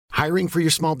Hiring for your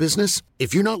small business?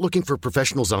 If you're not looking for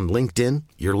professionals on LinkedIn,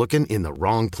 you're looking in the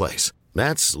wrong place.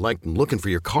 That's like looking for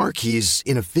your car keys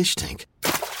in a fish tank.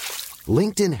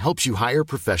 LinkedIn helps you hire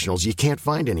professionals you can't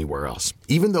find anywhere else,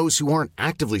 even those who aren't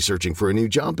actively searching for a new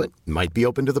job but might be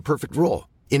open to the perfect role.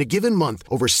 In a given month,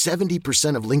 over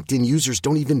 70% of LinkedIn users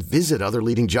don't even visit other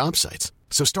leading job sites.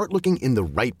 So start looking in the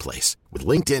right place. With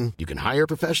LinkedIn, you can hire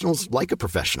professionals like a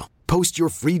professional. Post your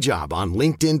free job on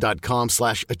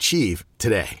linkedin.com/achieve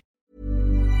today.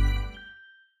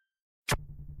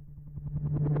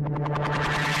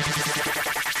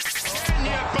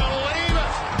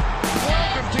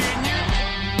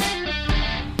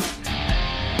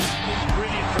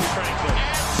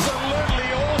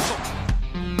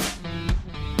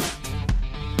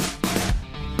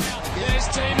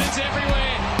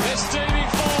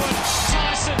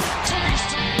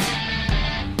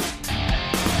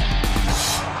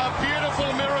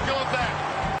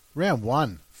 Round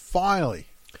one, finally.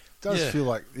 Does feel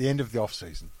like the end of the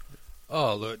off-season.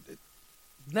 Oh, look,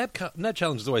 NAB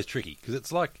Challenge is always tricky because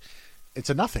it's like... It's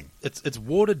a nothing. It's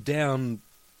watered down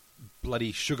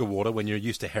bloody sugar water when you're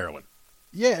used to heroin.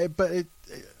 Yeah, but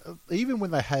even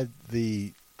when they had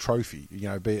the trophy, be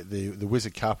it the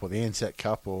Wizard Cup or the Ansett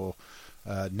Cup or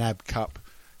NAB Cup,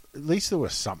 at least there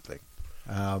was something.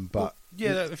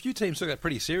 A few teams took that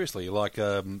pretty seriously, like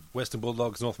Western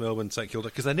Bulldogs, North Melbourne, St Kilda,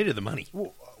 because they needed the money.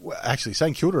 Well, actually,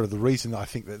 St Kilda are the reason I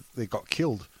think that they got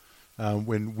killed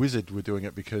when Wizard were doing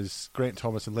it, because Grant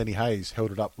Thomas and Lenny Hayes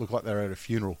held it up, looked like they were at a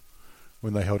funeral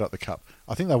when they held up the cup.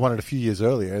 I think they won it a few years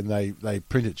earlier, and they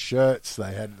printed shirts,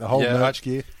 they had the whole merch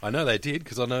gear. I know they did,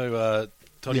 because I know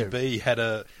Toddy B had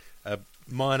a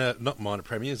not minor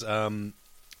premiers,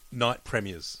 night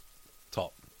premiers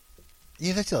top.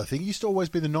 Yeah, that's the other thing. It used to always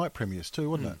be the night premiers too,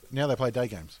 wasn't it? Now they play day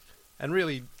games. And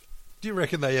really, do you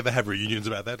reckon they ever have reunions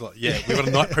about that? Like, yeah, we've got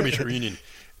a night premiership reunion.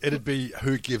 It'd be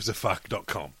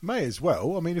whogivesAfuck.com. May as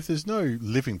well. I mean, if there's no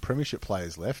living premiership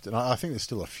players left, and I think there's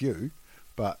still a few,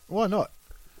 but why not?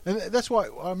 And that's why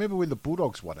I remember when the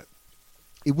Bulldogs won it.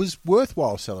 It was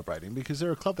worthwhile celebrating because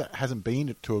they're a club that hasn't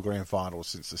been to a grand final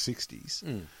since the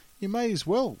 60s. You may as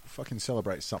well fucking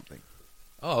celebrate something.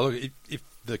 Oh, look, if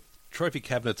the trophy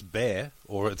cabinet's bare,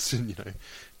 or it's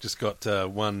just got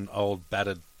one old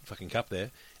battered fucking cup there,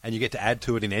 and you get to add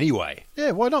to it in any way.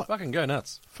 Yeah, why not? Fucking go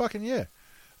nuts. Fucking yeah.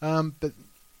 But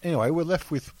anyway, we're left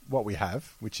with what we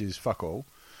have, which is fuck all,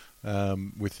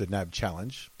 with the NAB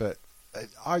Challenge. But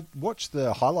I watched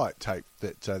the highlight tape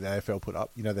that the AFL put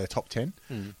up, their top 10.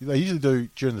 They usually do,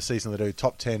 during the season, they do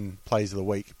top 10 plays of the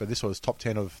week, but this was top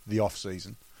 10 of the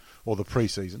off-season, or the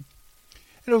pre-season.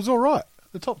 And it was all right.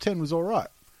 The top 10 was all right.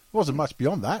 It wasn't much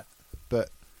beyond that, but,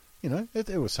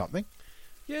 it was something.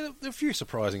 Yeah, there were a few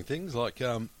surprising things, like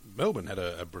Melbourne had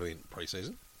a brilliant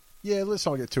pre-season. Yeah, let's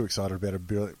not get too excited about a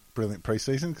brilliant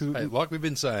pre-season. Hey, like we've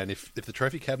been saying, if the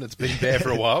trophy cabinet's been bare for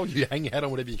a while, you hang your hat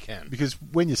on whatever you can. Because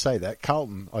when you say that,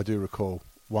 Carlton, I do recall,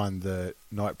 won the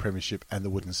night premiership and the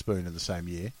wooden spoon in the same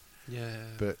year. Yeah.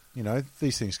 But,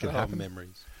 these things can happen.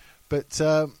 Memories. But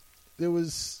there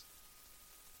was...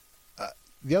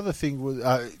 the other thing was,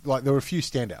 there were a few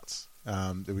standouts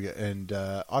that we got, and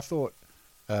I thought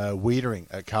Wiedering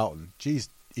at Carlton, geez,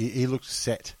 he looked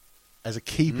set as a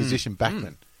key position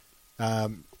backman,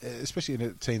 especially in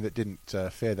a team that didn't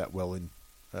fare that well in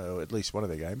at least one of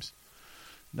their games.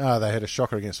 No, they had a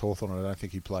shocker against Hawthorn, and I don't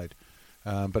think he played.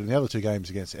 But in the other two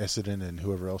games against Essendon and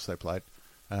whoever else they played,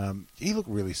 he looked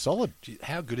really solid.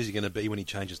 How good is he going to be when he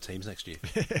changes teams next year?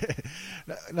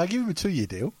 Now, give him a 2-year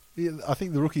deal. I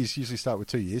think the rookies usually start with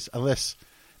 2 years, unless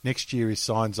next year he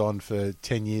signs on for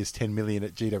 10 years, 10 million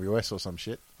at GWS or some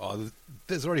shit. Oh,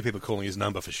 there's already people calling his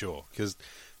number for sure, because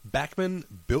backman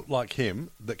built like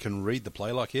him that can read the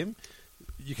play like him,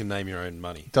 you can name your own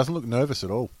money. Doesn't look nervous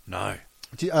at all. No.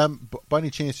 By any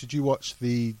chance, did you watch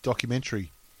the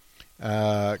documentary?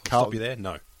 Stop you there?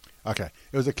 No. Okay.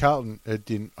 It was a Carlton. It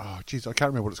didn't. Oh, jeez, I can't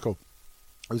remember what it's called.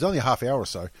 It was only a half hour or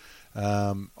so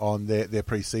on their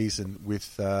pre-season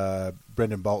with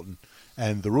Brendan Bolton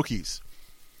and the rookies.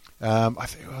 I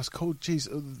think it was called,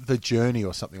 The Journey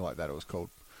or something like that it was called.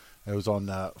 It was on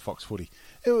Fox Footy.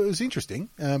 It was interesting,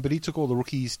 but he took all the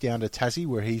rookies down to Tassie,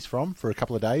 where he's from, for a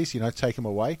couple of days, take them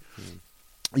away.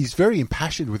 He's very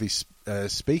impassioned with his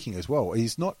speaking as well.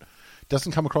 He's not...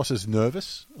 doesn't come across as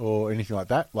nervous or anything like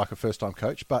that, like a first-time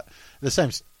coach. But at the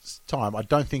same time, I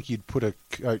don't think you'd put a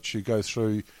coach who goes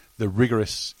through the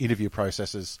rigorous interview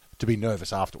processes to be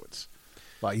nervous afterwards.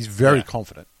 Like, he's very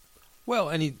confident. Well,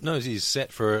 and he knows he's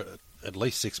set for at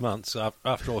least 6 months.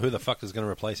 After all, who the fuck is going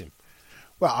to replace him?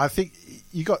 Well, I think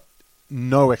you got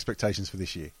no expectations for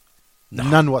this year. No.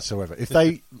 None whatsoever. If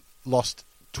they lost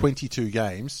 22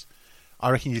 games, I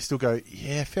reckon you still go,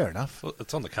 yeah, fair enough. Well,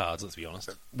 it's on the cards, let's be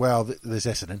honest. Well, there's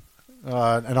Essendon,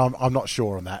 and I'm not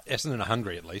sure on that. Essendon are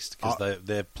hungry, at least, because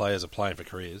their players are playing for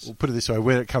careers. We'll put it this way,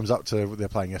 when it comes up to they're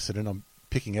playing Essendon, I'm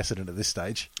picking Essendon at this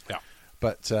stage. Yeah.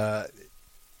 But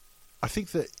I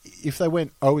think that if they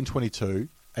went 0-22,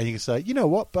 and you can say, you know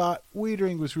what, but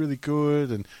Wiedering was really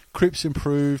good, and Cripps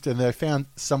improved, and they found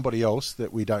somebody else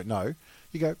that we don't know,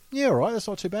 you go, yeah, all right, that's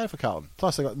not too bad for Carlton.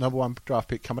 Plus, they got the number 1 draft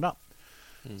pick coming up.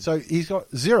 So he's got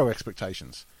 0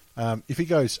 expectations. If he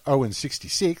goes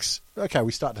 0-66, okay,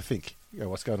 we start to think,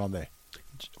 what's going on there?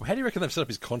 How do you reckon they've set up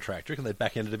his contract? Do you reckon they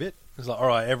back-ended a bit? It's like, all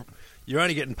right, you're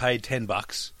only getting paid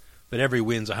 $10, but every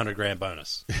win's $100,000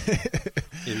 bonus.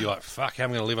 You'd be like, fuck, how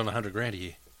am I going to live on $100,000 a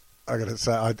year? I got to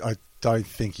say, I don't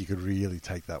think you could really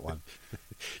take that one.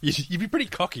 You'd be pretty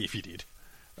cocky if you did.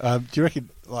 Do you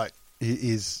reckon, like,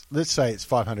 let's say it's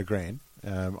 $500,000.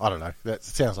 I don't know. That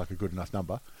sounds like a good enough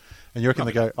number. And you reckon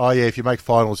they go, oh yeah, if you make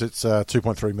finals, it's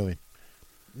 2.3 million.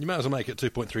 You might as well make it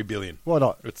 2.3 billion. Why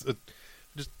not?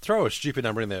 Just throw a stupid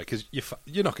number in there because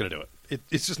you're not going to do it.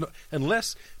 It's just not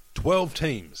unless 12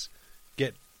 teams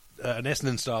get an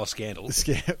Essendon style scandal. It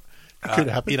could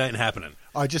happen. It ain't happening.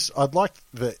 I'd like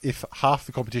that if half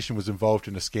the competition was involved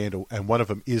in a scandal and one of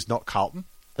them is not Carlton.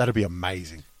 That'd be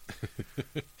amazing.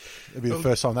 It'd be the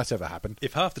first time that's ever happened.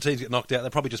 If half the teams get knocked out,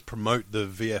 they'll probably just promote the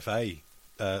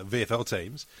VFL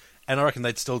teams. And I reckon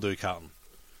they'd still do Carlton.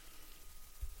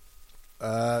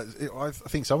 I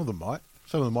think some of them might.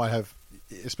 Some of them might have,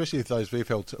 especially if those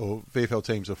VFL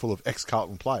teams are full of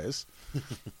ex-Carlton players.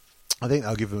 I think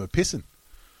they'll give them a pissing.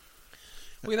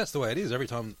 Well, that's the way it is. Every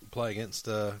time you play against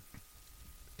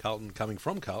Carlton coming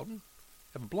from Carlton,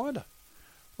 have a blinder.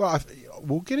 Well,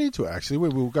 we'll get into it, actually.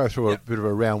 We'll go through a bit of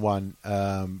a round 1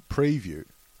 preview.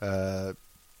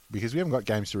 Because we haven't got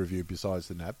games to review besides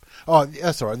the NAB. Oh,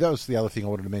 that's all right. That was the other thing I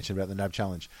wanted to mention about the NAB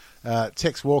Challenge.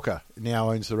 Tex Walker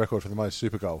now owns the record for the most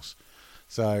super goals.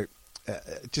 So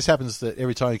it just happens that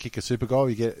every time you kick a super goal,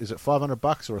 you get, is it $500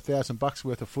 or $1,000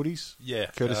 worth of footies? Yeah.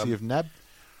 Courtesy of NAB.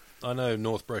 I know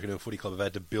North Broken Hill Footy Club have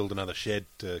had to build another shed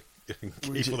to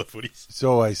keep all the footies. It's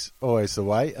always the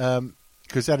way.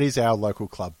 Because that is our local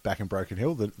club back in Broken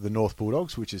Hill, the North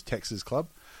Bulldogs, which is Tex's club.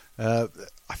 I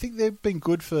think they've been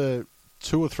good for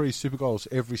 2 or 3 super goals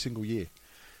every single year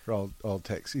for old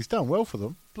Tex. He's done well for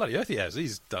them. Bloody oath he has.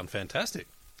 He's done fantastic.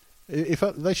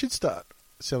 They should start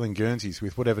selling Guernseys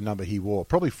with whatever number he wore.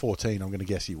 Probably 14, I'm going to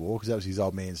guess he wore, because that was his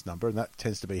old man's number, and that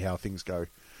tends to be how things go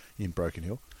in Broken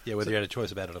Hill. Yeah, whether you had a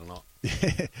choice about it or not.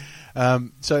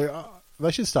 So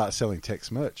they should start selling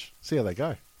Tex merch. See how they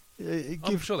go.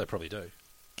 I'm sure they probably do.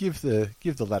 Give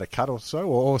the lad a cut or so,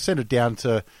 or send it down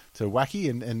to Wacky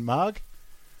and Marg.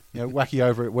 Wacky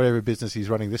over at whatever business he's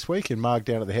running this week, and Marg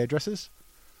down at the hairdressers.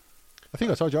 I think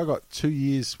I told you I got 2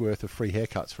 years' worth of free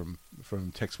haircuts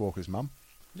from Tex Walker's mum.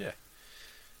 Yeah.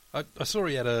 I saw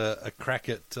he had a crack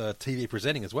at TV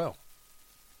presenting as well.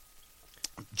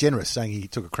 Generous, saying he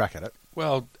took a crack at it.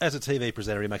 Well, as a TV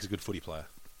presenter, he makes a good footy player.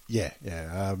 Yeah.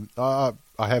 I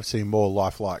have seen more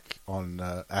lifelike on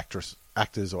actors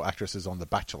or actresses on The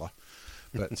Bachelor,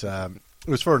 but it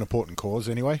was for an important cause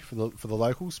anyway for the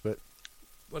locals. But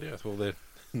bloody earth, well, they've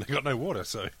got no water,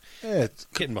 so yeah, it's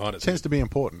getting behind it. Tends to be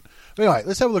important. But anyway,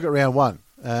 let's have a look at round 1,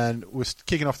 and we're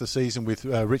kicking off the season with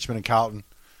Richmond and Carlton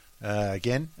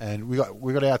again, and we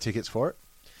got our tickets for it.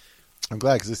 I'm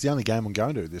glad because it's the only game I'm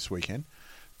going to this weekend.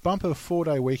 Bumper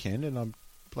 4-day weekend, and I'm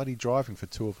bloody driving for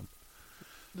 2 of them.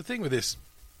 The thing with this,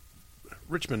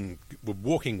 Richmond were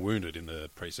walking wounded in the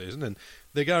pre-season, and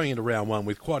they're going into round 1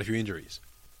 with quite a few injuries.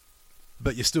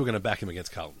 But you're still going to back them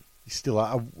against Carlton. You still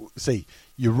are. See,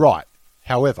 you're right.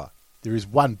 However, there is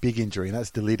one big injury, and that's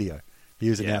Delidio.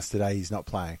 He was announced today he's not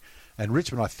playing. And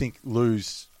Richmond, I think,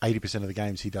 lose 80% of the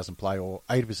games he doesn't play, or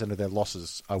 80% of their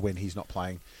losses are when he's not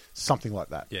playing, something like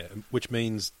that. Yeah, which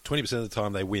means 20% of the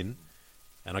time they win.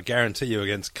 And I guarantee you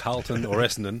against Carlton or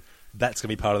Essendon, that's going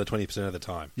to be part of the 20% of the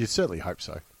time. You'd certainly hope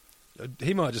so.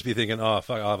 He might just be thinking, oh,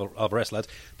 fuck, I'll rest, lads.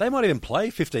 They might even play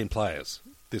 15 players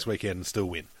this weekend and still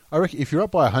win. I reckon if you're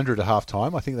up by 100 at half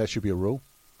time, I think that should be a rule.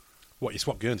 What, you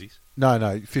swap Guernseys?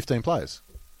 No, 15 players.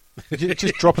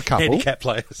 Just drop a couple. Handicap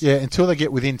players. Yeah, until they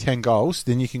get within 10 goals,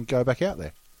 then you can go back out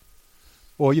there.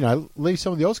 Or, leave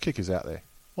some of the Oz kickers out there.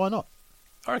 Why not?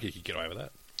 I reckon you could get away with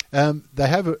that. They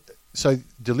have so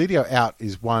Delidio out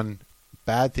is one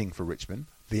bad thing for Richmond.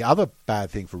 The other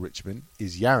bad thing for Richmond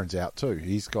is Yaron's out too.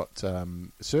 He's got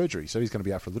surgery, so he's going to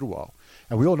be out for a little while.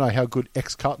 And we all know how good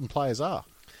ex-Carlton players are.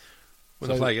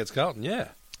 When they play against Carlton, yeah.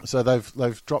 So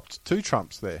they've dropped 2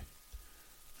 trumps there.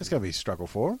 It's going to be a struggle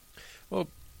for them. Well,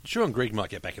 Sean Grigg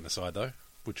might get back in the side though,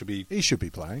 which would be... He should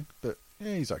be playing, but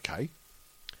Yeah, he's okay.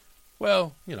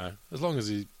 Well, as long as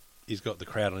he's got the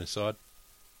crowd on his side.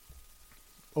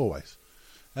 Always.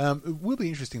 It will be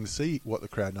interesting to see what the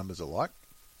crowd numbers are like,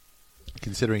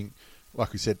 considering,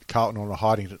 like we said, Carlton are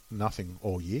hiding to nothing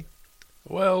all year.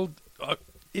 Well,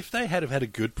 if they had have had a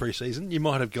good pre-season, you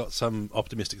might have got some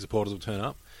optimistic supporters will turn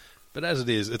up. But as it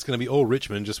is, it's going to be all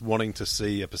Richmond just wanting to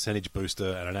see a percentage booster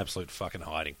and an absolute fucking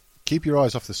hiding. Keep your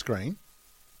eyes off the screen.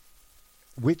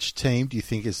 Which team do you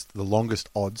think is the longest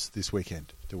odds this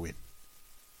weekend to win?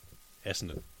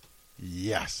 Essendon.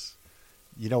 Yes.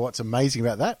 You know what's amazing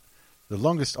about that? The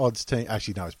longest odds team...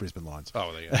 Actually, no, it's Brisbane Lions.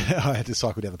 Oh, there you go. I had to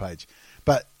cycle down the page.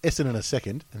 But Essendon are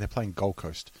second, and they're playing Gold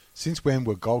Coast. Since when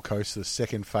were Gold Coast the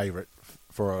second favourite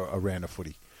for a round of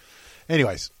footy?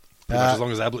 Anyways... Pretty much as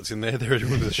long as Ablett's in there, they're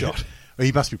with a shot. Well,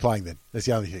 he must be playing then. That's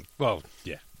the only thing. Well,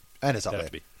 yeah. And it's up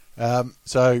That'd there. be.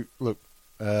 So, look,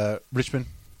 Richmond,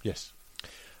 yes.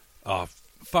 Oh,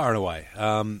 far and away.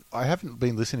 I haven't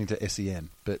been listening to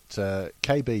SEN, but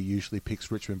KB usually picks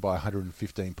Richmond by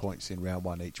 115 points in round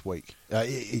one each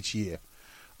year.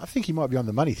 I think he might be on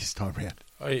the money this time round.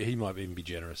 He might even be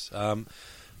generous.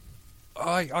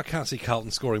 I can't see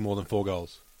Carlton scoring more than 4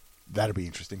 goals. That'd be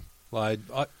interesting.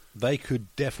 They could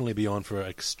definitely be on for an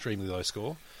extremely low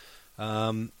score.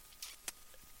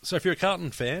 So if you're a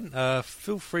Carlton fan,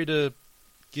 feel free to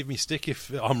give me stick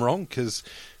if I'm wrong, because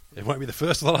it won't be the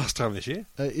first or the last time this year.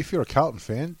 If you're a Carlton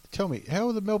fan, tell me, how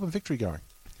are the Melbourne Victory going?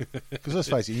 Because let's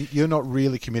face it, you're not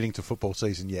really committing to football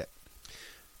season yet.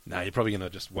 No, you're probably going to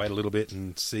just wait a little bit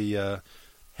and see how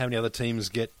many other teams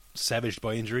get savaged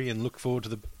by injury and look forward to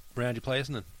the round you play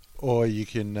Essendon. Or you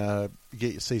can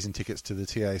get your season tickets to the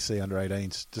TAC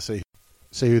under-18s to see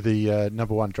who the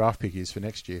number one draft pick is for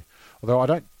next year. Although I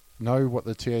don't know what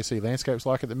the TAC landscape's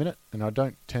like at the minute, and I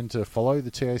don't tend to follow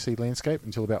the TAC landscape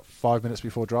until about 5 minutes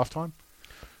before draft time.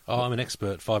 Oh, I'm an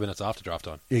expert 5 minutes after draft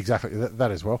time. Exactly,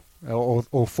 that as well.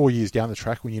 Or 4 years down the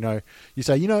track when you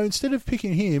say, instead of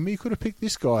picking him, you could have picked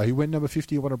this guy who went number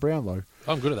 50 and won a Brownlow.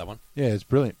 I'm good at that one. Yeah, it's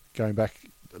brilliant. Going back,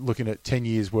 looking at 10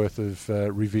 years worth of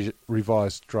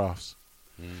revised drafts.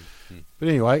 Mm-hmm. But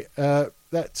anyway,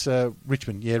 that's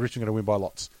Richmond. Yeah, Richmond going to win by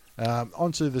lots.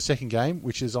 On to the second game,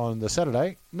 which is on the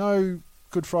Saturday. No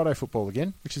Good Friday football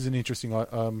again, which is an interesting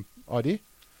idea.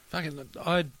 Fucking,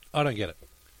 I don't get it.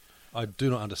 I do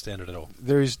not understand it at all.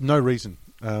 There is no reason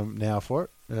now for it.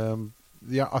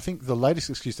 I think the latest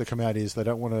excuse that come out is they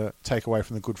don't want to take away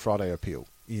from the Good Friday appeal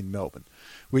in Melbourne,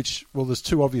 which, well, there's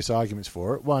two obvious arguments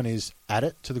for it. One is add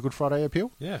it to the Good Friday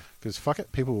appeal. Yeah. Because fuck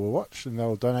it, people will watch and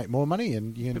they'll donate more money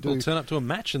and you can People will turn up to a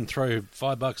match and throw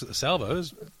 $5 at the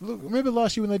salvos. Look, remember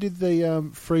last year when they did the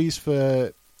freeze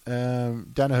for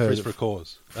Danaher? Freeze for a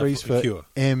cause. Freeze for cure.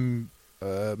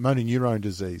 Motor neurone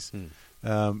disease.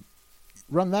 Run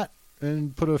that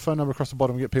and put a phone number across the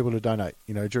bottom and get people to donate,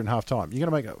 during half time. You're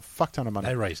going to make a fuck ton of money.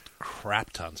 They raised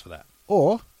crap tons for that.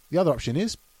 Or the other option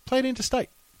is play it interstate.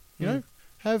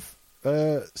 Have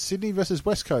Sydney versus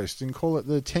West Coast and call it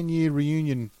the 10-year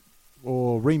reunion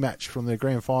or rematch from the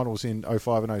grand finals in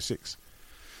 05 and 06.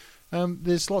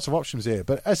 There's lots of options there.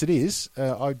 But as it is,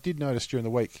 I did notice during the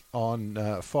week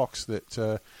on Fox that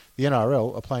the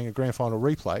NRL are playing a grand final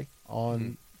replay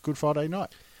on Good Friday night.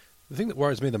 The thing that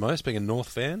worries me the most, being a North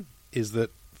fan, is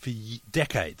that for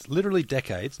decades, literally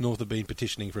decades, North have been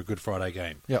petitioning for a Good Friday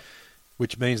game. Yep.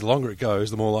 Which means the longer it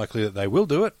goes, the more likely that they will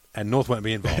do it, and North won't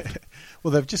be involved.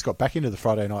 Well, they've just got back into the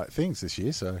Friday night things this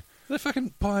year, so... They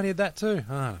fucking pioneered that too.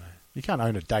 I don't know. You can't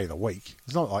own a day of the week.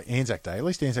 It's not like Anzac Day. At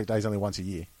least Anzac Day is only once a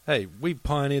year. Hey, we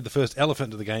pioneered the first elephant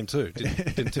to the game too.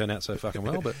 Didn't turn out so fucking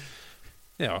well, but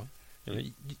you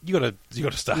got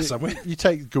to start somewhere. You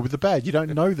take the good with the bad. You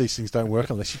don't know these things don't work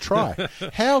unless you try.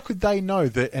 How could they know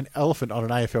that an elephant on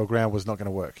an AFL ground was not going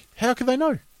to work? How could they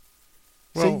know?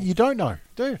 Well, see, you don't know,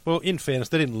 do you? Well, in fairness,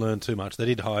 they didn't learn too much. They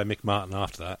did hire Mick Martin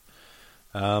after that.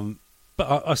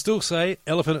 But I still say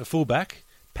elephant at fullback,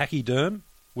 Packy Derm,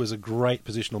 was a great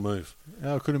positional move.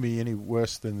 Oh, it couldn't be any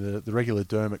worse than the regular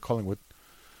Derm at Collingwood.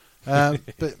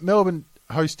 But Melbourne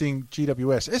hosting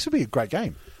GWS. This would be a great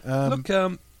game. Look,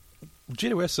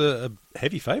 GWS are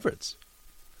heavy favourites.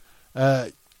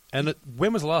 And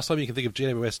when was the last time you can think of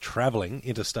GWS travelling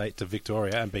interstate to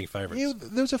Victoria and being favourites? Yeah,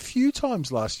 there was a few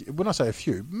times last year. When I say a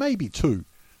few, maybe two.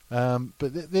 But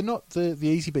they're not the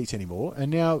easy beats anymore.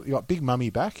 And now you've got Big Mummy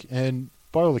back. And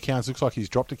by all accounts, looks like he's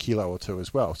dropped a kilo or two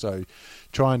as well. So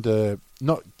trying to,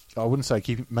 I wouldn't say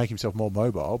make himself more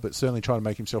mobile, but certainly trying to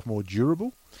make himself more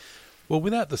durable. Well,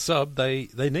 without the sub, they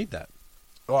need that.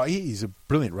 Oh, he's a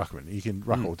brilliant ruckman. He can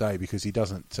ruck all day because he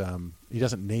doesn't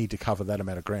need to cover that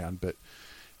amount of ground. But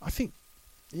I think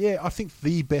Yeah, I think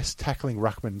the best tackling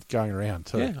ruckman going around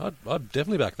too. Yeah, I'd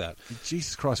definitely back that.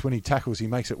 Jesus Christ, when he tackles, he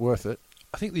makes it worth it.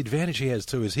 I think the advantage he has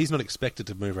too is he's not expected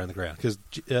to move around the ground because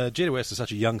GWS is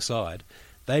such a young side.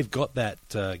 They've got that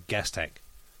gas tank.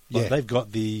 Like, Yeah. they've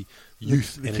got the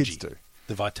Youth, the energy, kids do.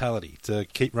 the vitality to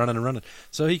keep running and running.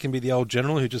 So he can be the old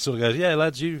general who just sort of goes, "Yeah,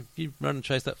 lads, you run and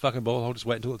chase that fucking ball. I'll just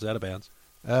wait until it's out of bounds."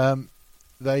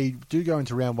 They do go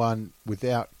into round one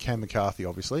without Cam McCarthy,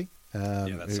 obviously. That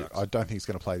Who sucks. I don't think he's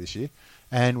going to play this year.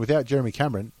 And without Jeremy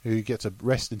Cameron, who gets a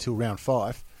rest until round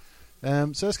 5.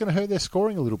 So that's going to hurt their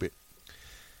scoring a little bit.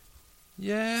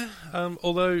 Yeah,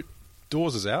 although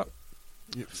Dawes is out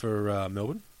for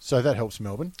Melbourne. So that helps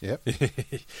Melbourne. Yep.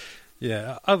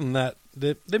 Yeah, other than that,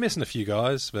 they're missing a few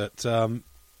guys, but I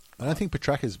don't think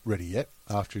Petraka's ready yet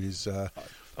after his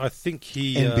I think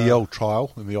he NBL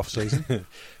trial in the off-season.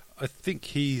 I think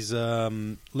he's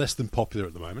less than popular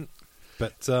at the moment.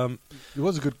 But There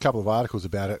was a good couple of articles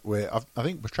about it where I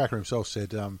think Petraka himself said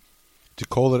to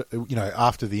call it,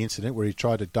 after the incident where he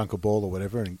tried to dunk a ball or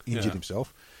whatever and injured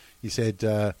himself, he said,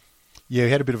 he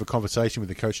had a bit of a conversation with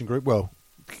the coaching group. Well,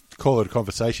 to call it a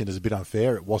conversation is a bit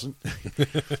unfair. It wasn't.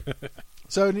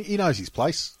 So he knows his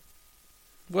place.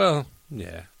 well,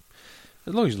 yeah,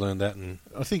 as long as you learn that, and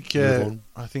I think Move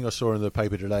on. I saw in the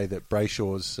paper today that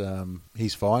Brayshaw's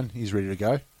he's fine. He's ready to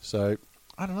go. So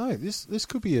I don't know. This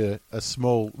could be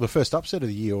the first upset of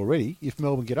the year already if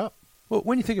Melbourne get up. well,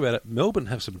 when you think about it, Melbourne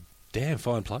have some damn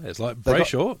fine players like They got-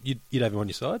 Brayshaw. You'd have him on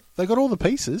your side. They got all the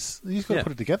pieces. You just got to Yeah.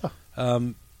 put it together.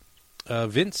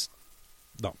 Vince,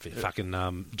 not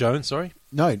fucking Jones. Sorry,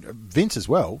 No, Vince as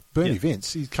well. Bernie Yeah.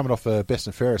 Vince. He's coming off a best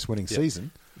and fairest winning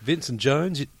season. Vince and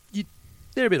Jones.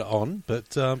 They're a bit on,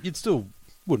 but you'd still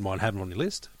wouldn't mind having them on your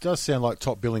list. Does sound like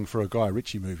top billing for a Guy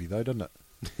Ritchie movie, though, doesn't it?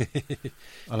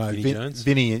 I know. Vinnie Jones?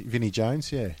 Vinnie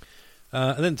Jones, yeah.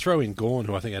 And then throw in Gawn,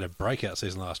 who I think had a breakout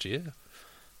season last year.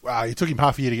 Wow, it took him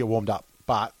half a year to get warmed up,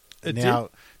 but It now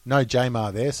no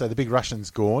Jamar there, so the big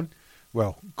Russian's gone.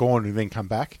 Well, Gawn will then come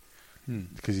back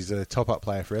because he's a top-up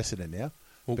player for Essendon now.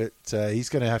 Well- But he's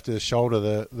going to have to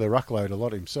shoulder the ruck load a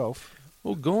lot himself.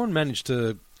 Well, Gawn managed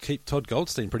to keep Todd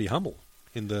Goldstein pretty humble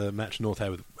in the match North had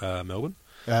with Melbourne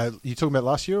You talking about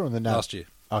last year or the last year.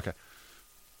 Okay.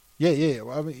 Yeah.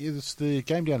 Well, I mean, it's the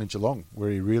game down in Geelong where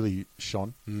he really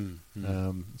shone.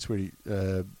 It's where he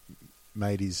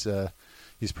made his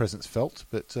presence felt.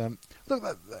 But look,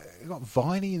 they got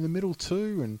Viney in the middle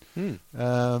too,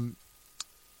 and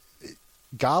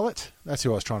Garlett. That's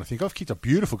who I was trying to think of. Kicked a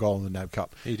beautiful goal in the NAB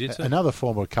Cup. He did too. Another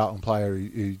former Carlton player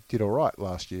who did all right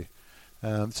last year.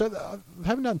 So they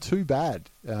haven't done too bad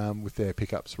with their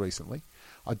pickups recently.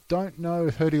 I don't know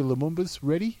if Herdy Lumumba's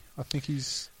ready. I think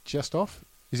he's just off.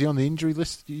 Is he on the injury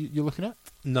list you're looking at?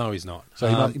 No, he's not.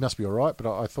 So he must be all right, but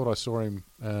I thought I saw him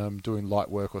doing light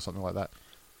work or something like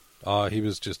that. He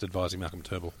was just advising Malcolm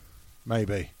Turnbull.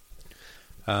 Maybe.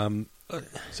 Um,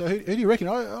 So who do you reckon?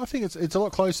 I think it's a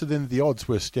lot closer than the odds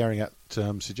we're staring at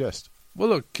suggest. well,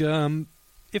 look,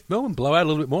 if Melbourne blow out a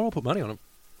little bit more, I'll put money on them.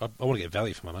 I want to get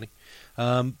value for my money.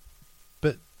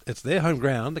 But it's their home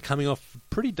ground. They're coming off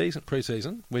pretty decent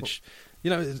pre-season, which,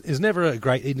 is never a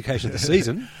great indication of the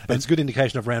season, but it's a good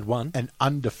indication of round one. An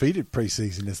undefeated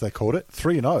preseason, as they called it,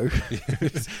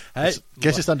 3-0. Hey,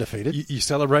 Guess just undefeated. You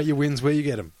celebrate your wins where you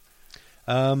get them.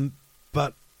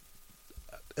 But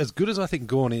as good as I think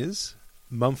Gawn is,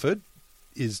 Mumford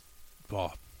is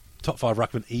top 5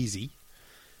 ruckman easy,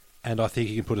 and I think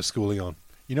he can put a schooling on.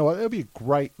 You know what? It'll be a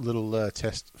great little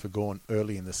test for Gawn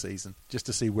early in the season, just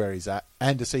to see where he's at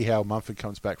and to see how Mumford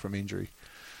comes back from injury.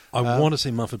 I want to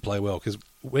see Mumford play well because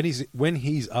when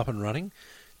he's up and running,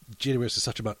 GWS is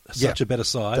such a better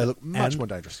side. They look much and more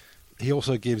dangerous. He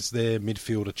also gives their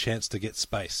midfield a chance to get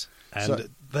space, and So-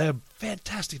 they're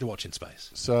fantastic to watch in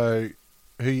space. So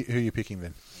who are you picking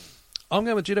then? I'm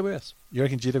going with GWS. You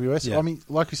reckon GWS? Yeah. I mean,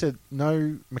 like you said,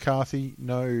 no McCarthy,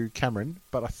 no Cameron,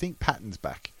 but I think Patton's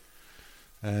back.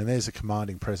 And there's a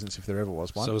commanding presence if there ever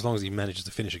was one. So as long as he manages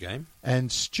to finish a game.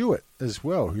 And Stewart as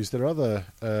well, who's their other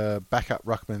backup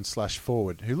ruckman /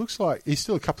 forward, who looks like he's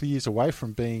still a couple of years away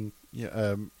from being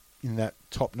in that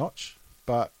top notch.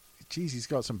 But, geez, he's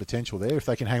got some potential there if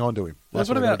they can hang on to him. Well, That's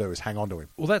what they're going to do is hang on to him.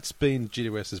 Well, that's been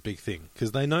GWS's big thing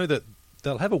because they know that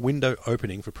they'll have a window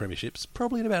opening for premierships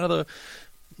probably in about another,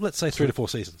 let's say, 3 to 4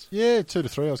 seasons. Yeah, 2 to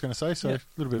 3 I was going to say, so Yeah, a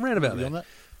little bit round about beyond there.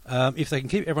 that. If they can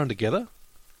keep everyone together,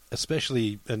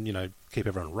 especially, and keep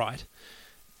everyone right,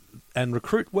 and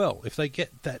recruit well. If they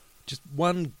get that just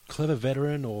one clever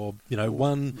veteran or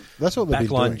one That's what they've been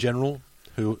backline doing. general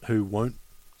who won't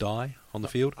die on the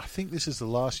field. I think this is the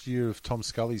last year of Tom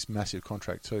Scully's massive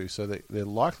contract too, so they're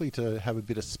likely to have a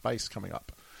bit of space coming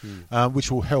up.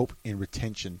 which will help in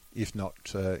retention, if not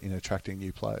in attracting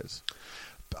new players.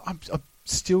 But I'm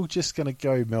still just going to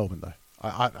go Melbourne, though.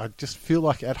 I just feel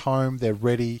like at home they're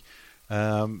ready.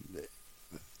 The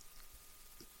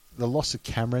loss of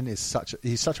Cameron is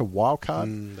he's such a wild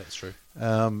card. That's true.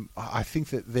 I think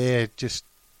that they're just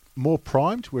more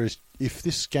primed, whereas if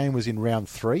this game was in round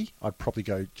 3, I'd probably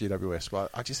go GWS. But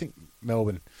I just think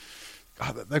Melbourne,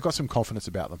 they've got some confidence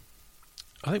about them.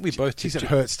 I think we both... Geez, it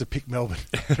hurts to pick Melbourne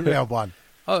in round 1.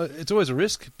 Oh, it's always a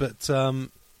risk, but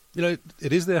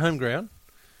it is their home ground,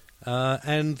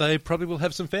 and they probably will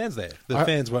have some fans there. The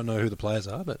fans won't know who the players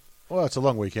are, but... Well, it's a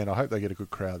long weekend. I hope they get a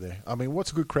good crowd there. I mean,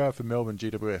 what's a good crowd for Melbourne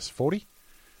GWS? 40?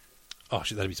 Oh,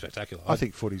 shit, that'd be spectacular. I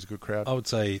think 40 is a good crowd. I would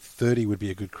say 30 would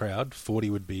be a good crowd. 40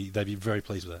 would be... They'd be very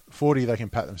pleased with that. 40, they can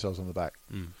pat themselves on the back.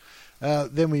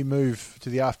 Then we move to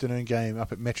the afternoon game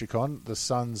up at Metricon, the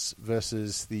Suns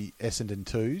versus the Essendon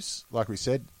Twos. Like we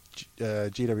said,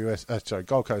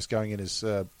 Gold Coast going in as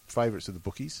favourites of the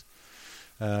bookies,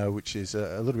 which is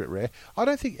a little bit rare. I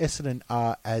don't think Essendon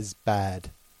are as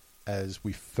bad as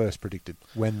we first predicted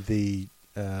when the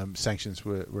sanctions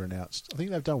were announced. I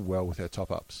think they've done well with their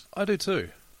top-ups. I do too,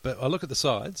 but I look at the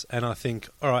sides and I think,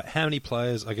 all right, how many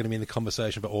players are going to be in the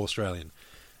conversation for All-Australian?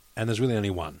 And there's really only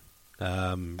one.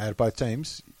 Out of both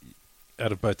teams?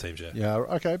 Out of both teams, yeah. Yeah,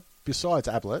 okay. Besides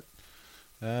Ablett.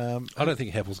 I don't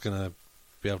think Heppel's going to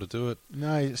be able to do it.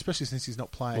 No, especially since he's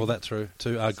not playing. Well, that's true,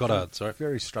 too. Goddard, sorry.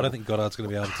 Very I strong. don't think Goddard's going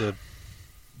to be able to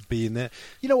be in there.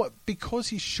 You know what? Because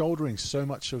he's shouldering so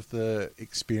much of the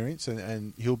experience,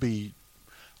 and he'll be...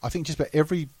 I think just about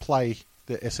every play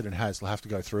that Essendon has will have to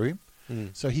go through him.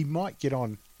 So he might get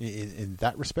on in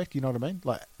that respect, you know what I mean?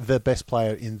 Like the best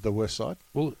player in the worst side.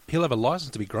 Well, he'll have a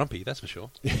license to be grumpy, that's for sure.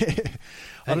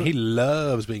 And he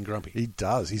loves being grumpy. He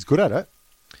does. He's good at it.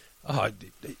 Oh,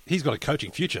 he's got a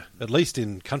coaching future, at least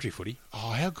in country footy. Oh,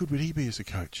 how good would he be as a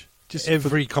coach? Just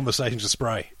every conversation's a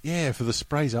spray. Yeah, for the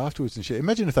sprays afterwards and shit.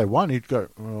 Imagine if they won, he'd go,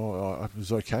 oh, it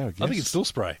was okay, I guess. I think he'd still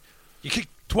spray. You kick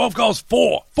 12 goals,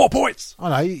 4 points. I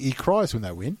know, he cries when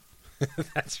they win.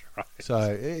 That's right. So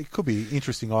it could be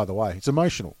interesting either way. It's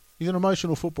emotional. He's an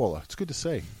emotional footballer. It's good to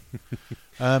see.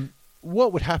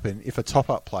 What would happen if a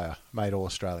top-up player made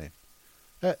All-Australian?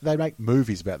 They make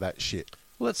movies about that shit.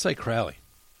 Well, let's say Crowley.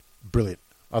 Brilliant.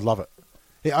 I'd love it.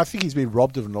 Yeah, I think he's been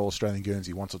robbed of an All-Australian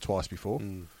Guernsey once or twice before.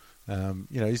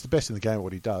 He's the best in the game at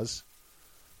what he does.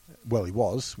 Well, he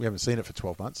was. We haven't seen it for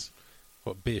 12 months.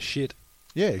 What, be a shit?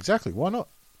 Yeah, exactly. Why not?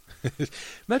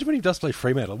 Imagine when he does play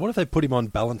Fremantle. What if they put him on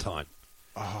Ballantyne?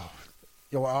 Oh,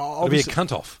 yeah, well, it'll be a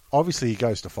cunt off. Obviously, he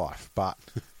goes to Fife, but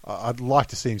I'd like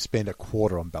to see him spend a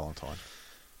quarter on Ballantyne.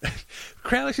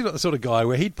 Crowley's not the sort of guy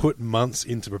where he'd put months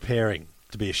into preparing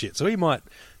to be a shit. So he might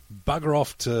bugger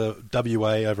off to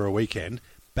WA over a weekend,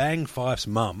 bang Fife's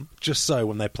mum, just so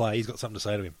when they play, he's got something to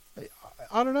say to him.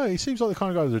 I don't know. He seems like the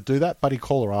kind of guy that would do that, but he'd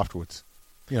call her afterwards.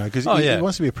 Because he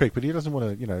wants to be a prick, but he doesn't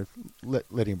want to, let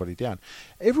anybody down.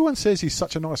 Everyone says he's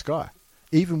such a nice guy.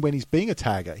 Even when he's being a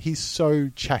tagger, he's so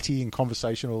chatty and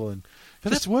conversational. And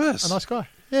but that's worse. A nice guy.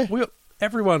 Yeah.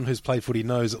 Everyone who's played footy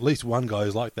knows at least one guy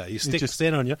who's like that. You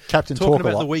stand on you, Captain talking talk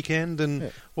about the weekend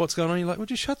and what's going on. You're like, would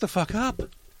you shut the fuck up?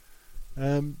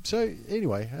 So,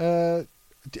 anyway,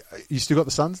 you still got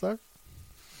the Suns, though?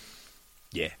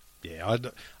 Yeah.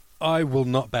 I will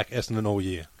not back Essendon all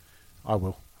year. I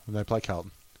will, when they play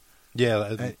Carlton. Yeah, I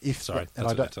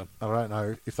don't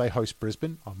know if they host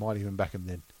Brisbane. I might even back them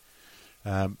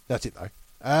then. That's it though.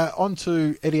 On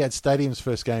to Etihad Stadium's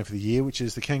first game for the year, which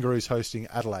is the Kangaroos hosting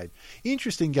Adelaide.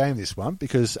 Interesting game this one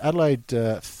because Adelaide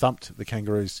thumped the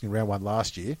Kangaroos in round 1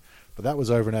 last year, but that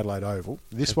was over in Adelaide Oval.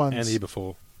 This one and the year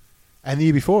before, and the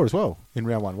year before as well in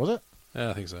round 1, was it?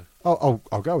 Yeah, I think so. I'll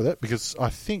go with it because I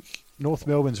think North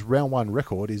Melbourne's round 1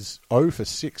 record is 0 for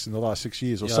 6 in the last 6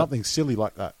 years or something silly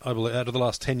like that. I believe out of the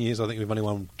last 10 years, I think we've only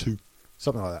won 2.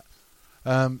 Something like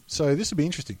that. So this will be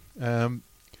interesting.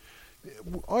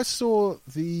 I saw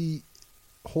the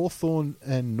Hawthorn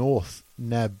and North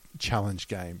NAB Challenge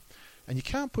game, and you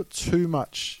can't put too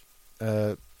much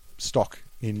stock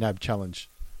in NAB Challenge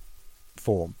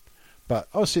form. But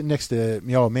I was sitting next to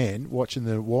my old man watching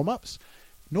the warm-ups.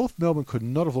 North Melbourne could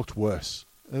not have looked worse.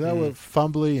 They were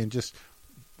fumbly and just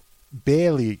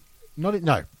barely,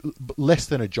 less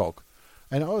than a jog.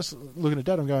 And I was looking at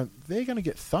Dad and going, they're going to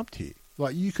get thumped here.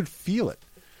 Like, you could feel it.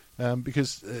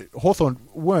 Because Hawthorn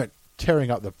weren't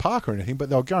tearing up the park or anything, but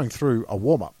they were going through a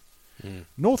warm-up.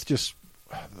 North just,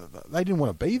 they didn't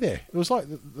want to be there. It was like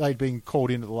they'd been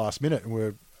called in at the last minute and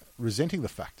were resenting the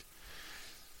fact.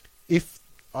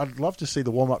 I'd love to see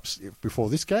the warm-ups before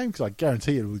this game because I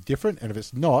guarantee it will be different. And if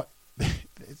it's not,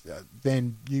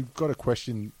 then you've got to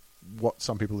question what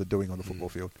some people are doing on the football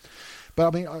field. But,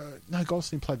 I mean, no,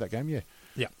 Goldstein played that game, yeah.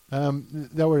 Yeah.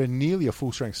 They were nearly a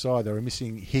full-strength side. They were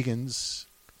missing Higgins,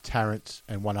 Tarrant,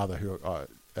 and one other, who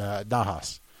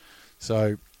Nahas.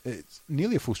 So it's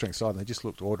nearly a full-strength side, and they just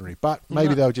looked ordinary. But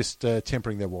maybe they were just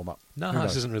tempering their warm-up.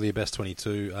 Nahas isn't really a best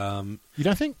 22. You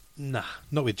don't think? Nah,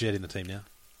 not with Jed in the team now.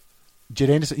 Jed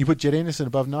Anderson. You put Jed Anderson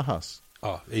above Nahas?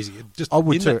 Oh, easy. Just I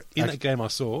would too. In that game I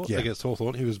saw against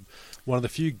Hawthorn, he was one of the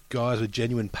few guys with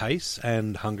genuine pace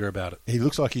and hunger about it. He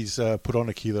looks like he's put on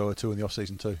a kilo or two in the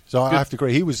off-season too. So I have to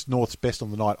agree. He was North's best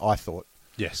on the night, I thought.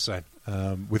 Yes, same.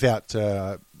 Without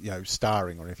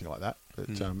starring or anything like that.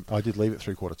 But I did leave it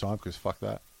 3/4 time because fuck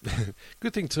that.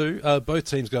 Good thing too. Both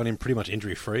teams going in pretty much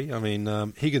injury-free. I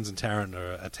mean, Higgins and Tarrant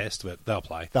are a test, but they'll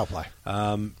play. They'll play.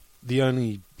 The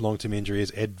only long-term injury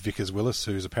is Ed Vickers-Willis,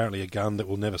 who's apparently a gun that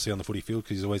we'll never see on the footy field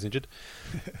because he's always injured.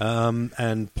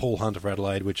 And Paul Hunter for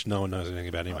Adelaide, which no one knows anything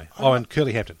about anyway. And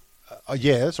Curly Hampton.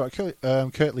 Yeah, that's right.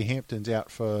 Curtly Hampton's out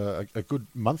for a good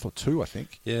month or two, I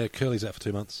think. Yeah, Curly's out for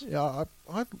 2 months. Yeah,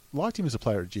 I liked him as a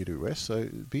player at GWS, so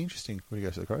it'd be interesting when he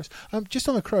goes to the Crows. Just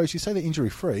on the Crows, you say they're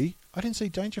injury-free. I didn't see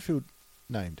Dangerfield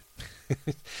named.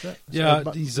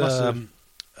 He's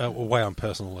away on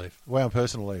personal leave. Way on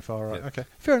personal leave. All right, yeah. okay.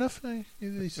 Fair enough.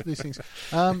 These things.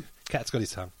 Cat's got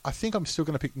his tongue. I think I'm still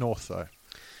going to pick North, though.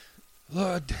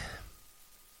 Lord,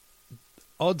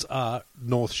 odds are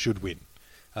North should win.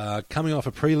 Coming off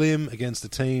a prelim against a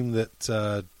team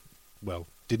that,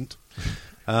 didn't.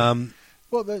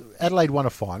 Adelaide won a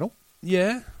final.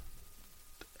 Yeah,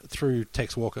 through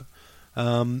Tex Walker.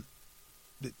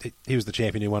 He was the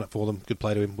champion who won it for them. Good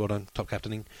play to him. Well done, top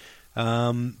captaining.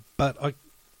 But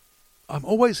I'm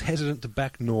always hesitant to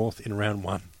back North in round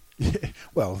one. Yeah,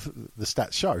 well, the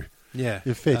stats show. Yeah.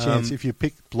 There's a fair chance if you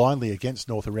pick blindly against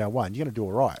North in round one, you're going to do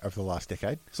all right over the last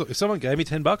decade. So if someone gave me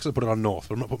 $10, I'd put it on North,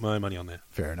 but I'm not putting my own money on there.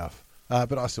 Fair enough.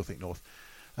 But I still think North.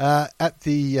 At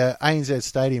the ANZ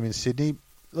Stadium in Sydney,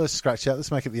 let's scratch out.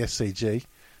 Let's make it the SCG.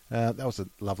 That was a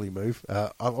lovely move.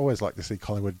 I've always liked to see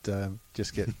Collingwood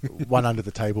just get one under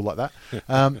the table like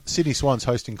that. Sydney Swans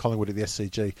hosting Collingwood at the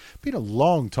SCG. Been a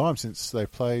long time since they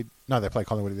played. No, they played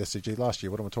Collingwood at the SCG last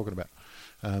year. What am I talking about?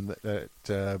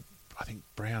 I think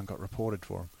Brown got reported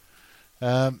for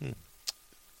them.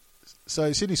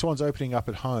 So Sydney Swans opening up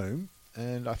at home,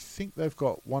 and I think they've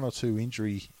got one or two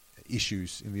injury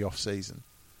issues in the off-season.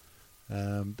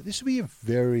 But this will be a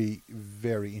very,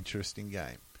 very interesting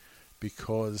game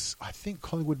because I think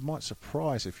Collingwood might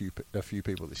surprise a few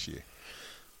people this year.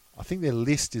 I think their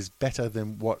list is better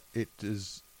than what it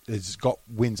has got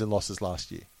wins and losses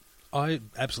last year. I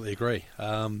absolutely agree,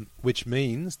 which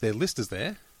means their list is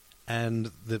there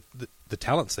and the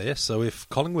talent's there. So if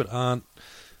Collingwood aren't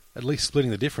at least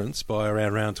splitting the difference by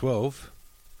around round 12,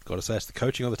 got to say it's the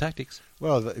coaching or the tactics.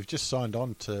 Well, they've just signed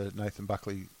on to Nathan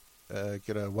Buckley,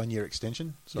 get a 1-year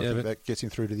extension. So I think that gets him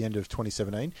through to the end of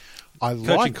 2017.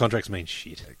 Coaching contracts mean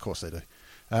shit. Of course they do.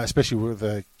 Especially with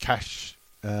a cash...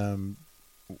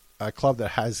 a club that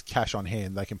has cash on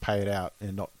hand, they can pay it out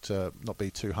and not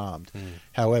be too harmed.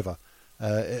 However,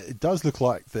 it does look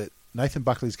like that Nathan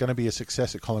Buckley is going to be a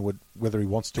success at Collingwood, whether he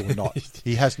wants to or not.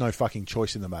 He has no fucking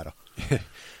choice in the matter.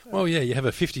 Well, yeah, you have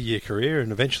a 50-year career,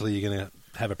 and eventually you're going to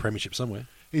have a premiership somewhere.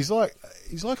 He's like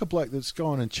a bloke that's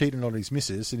gone and cheated on his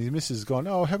missus, and his missus has gone,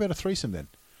 oh, how about a threesome then?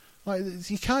 Like,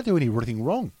 you can't do anything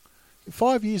wrong.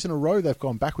 5 years in a row they've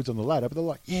gone backwards on the ladder, but they're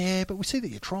like, yeah, but we see that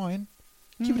you're trying.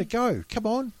 Give it a go. Come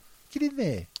on. Get in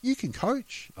there. You can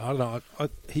coach. I don't know.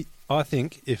 I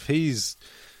think if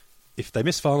they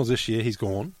miss finals this year, he's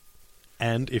gone.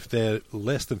 And if they're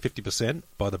less than 50%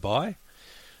 by the bye,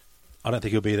 I don't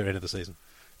think he'll be there end of the season.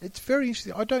 It's very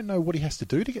interesting. I don't know what he has to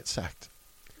do to get sacked.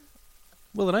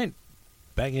 Well, it ain't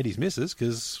bang Eddie's misses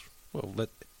because,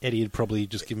 Eddie would probably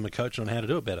just give him a coach on how to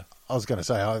do it better. I was going to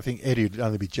say, I think Eddie would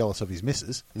only be jealous of his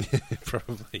misses.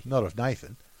 Probably. Not of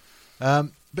Nathan.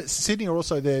 But Sydney are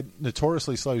also their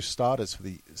notoriously slow starters for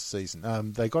the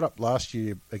season. They got up last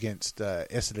year against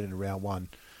Essendon in round one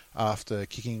after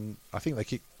kicking, I think they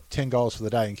kicked 10 goals for the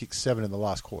day and kicked 7 in the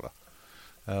last quarter,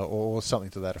 or something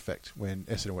to that effect when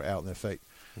Essendon were out on their feet.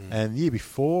 And the year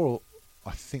before,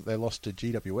 I think they lost to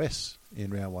GWS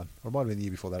in round one, or it might have been the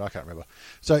year before that, I can't remember.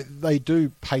 So they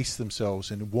do pace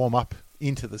themselves and warm up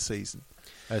into the season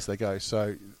as they go.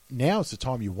 So now is the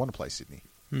time you want to play Sydney.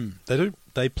 They do.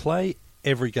 They play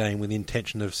every game with the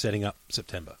intention of setting up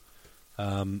September.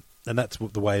 And that's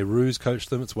the way Ruse coached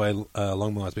them. It's the way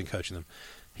Longmire's been coaching them.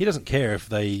 He doesn't care if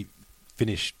they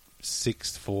finish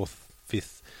 6th, 4th,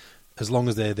 5th, as long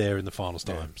as they're there in the finals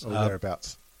times. Or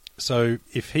thereabouts. So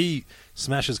if he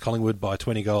smashes Collingwood by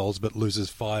 20 goals but loses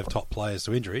 5 top players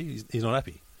to injury, he's not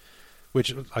happy.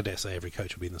 which I dare say every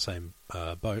coach will be in the same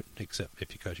boat, except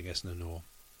if you're coaching Essendon or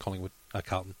Collingwood,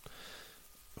 Carlton.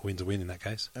 A win's a win in that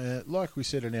case. Like we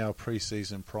said in our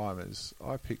pre-season primers,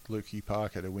 I picked Lukey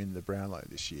Parker to win the Brownlow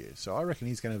this year, so I reckon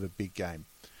he's going to have a big game.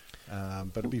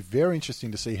 But it'll be very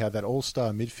interesting to see how that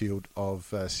all-star midfield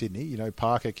of Sydney,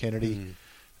 Parker, Kennedy,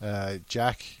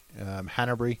 Jack,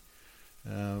 Hanbury.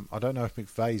 I don't know if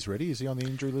McVeigh's ready. Is he on the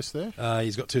injury list there?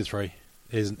 He's got 2-3.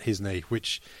 His knee,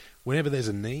 which whenever there's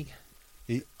a knee...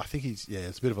 I think it's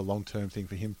a bit of a long-term thing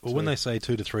for him. Well, when they say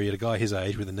 2 to 3 at a guy his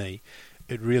age with a knee,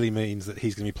 it really means that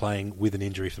he's going to be playing with an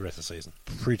injury for the rest of the season.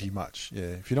 Pretty much, yeah.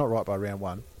 If you're not right by round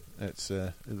one, it's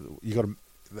you got to...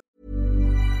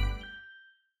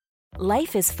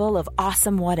 Life is full of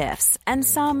awesome what-ifs, and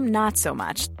some not so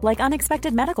much, like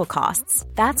unexpected medical costs.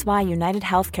 That's why United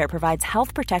Healthcare provides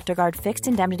Health Protector Guard fixed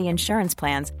indemnity insurance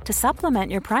plans to supplement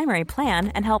your primary plan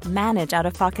and help manage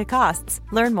out-of-pocket costs.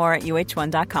 Learn more at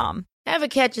uh1.com. Ever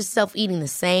catch yourself eating the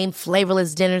same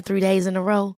flavorless dinner 3 days in a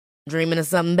row? Dreaming of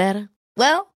something better?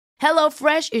 Well,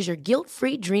 HelloFresh is your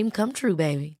guilt-free dream come true,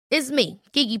 baby. It's me,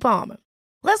 Keke Palmer.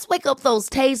 Let's wake up those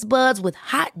taste buds with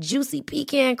hot, juicy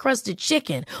pecan-crusted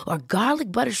chicken or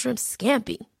garlic butter shrimp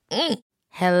scampi.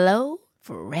 Hello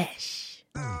Fresh.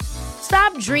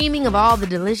 Stop dreaming of all the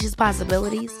delicious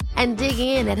possibilities and dig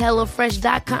in at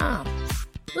HelloFresh.com.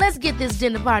 Let's get this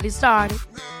dinner party started.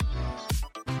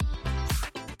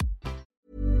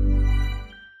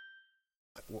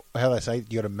 How they say,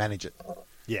 you got to manage it.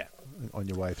 Yeah. On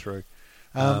your way through.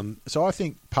 So I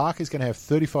think Parker's going to have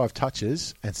 35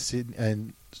 touches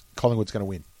and Collingwood's going to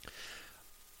win.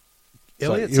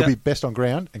 So he'll be best on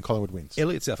ground and Collingwood wins.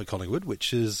 Elliott's out for Collingwood,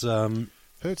 which is...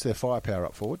 hurts their firepower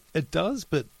up forward. It does,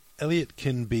 but Elliott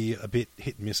can be a bit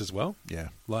hit and miss as well. Yeah.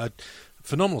 Like,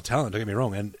 phenomenal talent, don't get me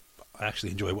wrong, and I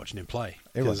actually enjoy watching him play.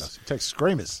 Everyone does. He takes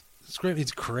screamers.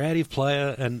 He's a creative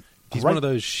player, and he's Great one of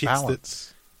those shits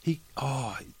balance.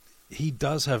 He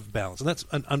does have balance, and that's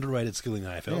an underrated skill in the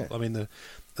AFL. Yeah. I mean,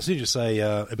 as soon as you say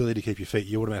ability to keep your feet,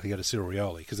 you automatically go to Cyril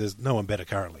Rioli, because there's no one better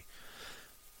currently.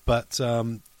 But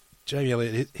Jamie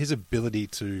Elliott, his ability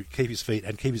to keep his feet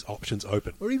and keep his options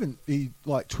open. Or even he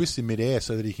twists in midair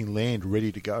so that he can land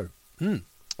ready to go. And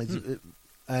it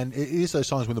is those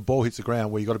times when the ball hits the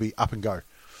ground where you've got to be up and go.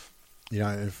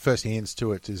 And first hands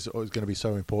to it is always going to be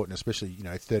so important, especially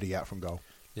 30 out from goal.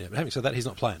 Yeah, but having said that, he's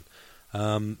not playing.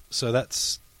 So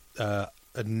that's a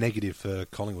negative for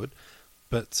Collingwood.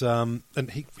 But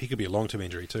and he could be a long-term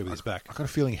injury too with his back. I've got a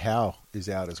feeling Howe is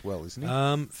out as well, isn't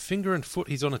he? Finger and foot,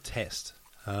 he's on a test.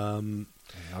 I've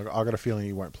got a feeling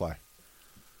he won't play.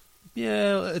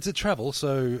 Yeah, it's a travel,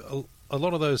 so a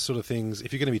lot of those sort of things,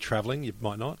 if you're going to be travelling, you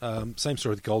might not. Same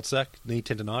story with Goldsack, knee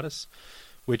tendonitis,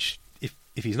 which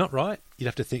if he's not right, you'd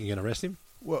have to think you're going to rest him.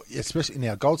 Well, especially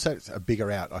now, Goldsack's a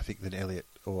bigger out, I think, than Elliott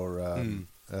or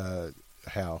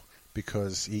Howe,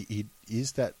 because he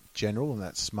is that general and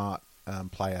that smart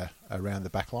player around the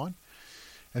back line.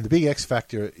 And the big X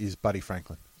factor is Buddy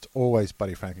Franklin. It's always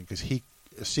Buddy Franklin, because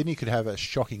Sydney could have a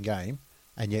shocking game,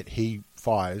 and yet he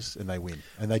fires and they win.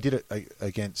 And they did it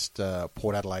against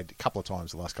Port Adelaide a couple of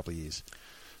times the last couple of years.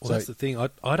 Well, that's the thing.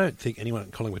 I don't think anyone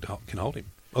at Collingwood can hold him.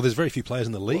 Well, there's very few players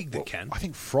in the league that can. I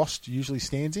think Frost usually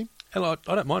stands him. And I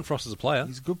don't mind Frost as a player.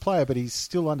 He's a good player, but he's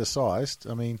still undersized.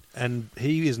 And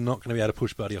he is not going to be able to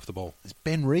push Buddy off the ball. Is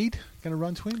Ben Reid going to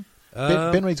run to him?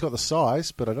 Ben Reid's got the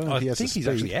size, but I don't know if he has the speed.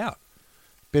 I think he's actually out.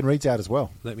 Ben Reid's out as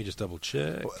well. Let me just double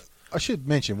check. Well, I should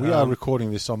mention, we are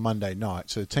recording this on Monday night,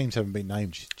 so the teams haven't been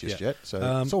named just yet.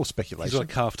 So it's all speculation. He's got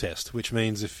a calf test, which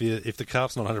means if the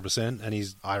calf's not 100% and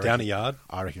he's down a yard...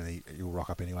 I reckon he'll rock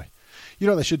up anyway. You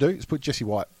know what they should do? Is put Jesse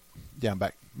White down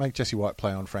back. Make Jesse White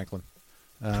play on Franklin.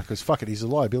 Because fuck it, he's a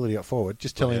liability up forward.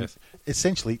 Just tell him,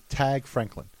 essentially, tag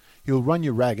Franklin. He'll run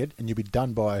you ragged and you'll be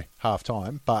done by half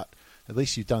time, but at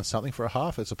least you've done something for a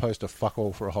half as opposed to fuck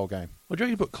all for a whole game. Well, do you reckon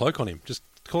you put Cloak on him? Just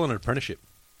call it an apprenticeship.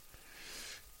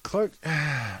 Cloak,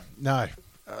 no.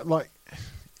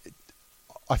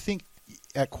 I think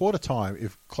at quarter time,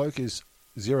 if Cloak is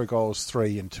 0 goals,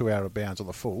 3 and 2 out of bounds on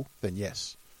the full, then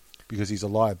yes. Because he's a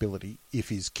liability if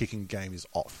his kicking game is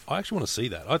off. I actually want to see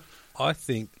that. I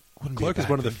think Cloak is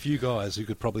one of the few guys who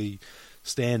could probably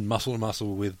stand muscle to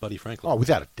muscle with Buddy Franklin. Oh,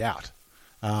 without a doubt.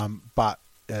 But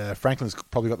Franklin's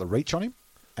probably got the reach on him,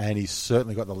 and he's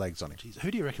certainly got the legs on him. Jeez, who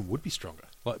do you reckon would be stronger?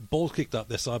 Like, balls kicked up,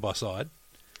 they're side by side.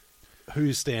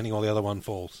 Who's standing while the other one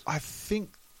falls? I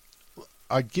think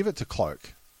I'd give it to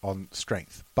Cloak on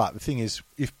strength. But the thing is,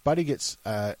 if Buddy gets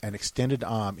an extended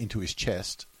arm into his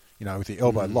chest, with the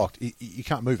elbow locked, you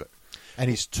can't move it. And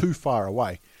he's too far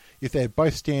away. If they're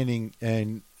both standing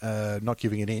and not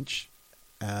giving an inch,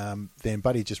 then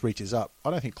Buddy just reaches up.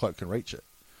 I don't think Cloak can reach it.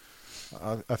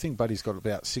 I think Buddy's got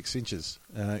about 6 inches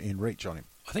in reach on him.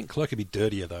 I think Cloak would be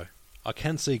dirtier, though. I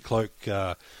can see Cloak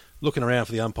looking around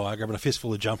for the umpire, grabbing a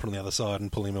fistful of jumper on the other side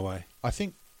and pulling him away. I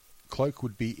think Cloak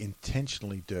would be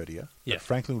intentionally dirtier. Yeah. But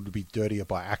Franklin would be dirtier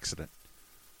by accident.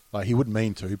 Like, he wouldn't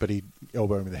mean to, but he'd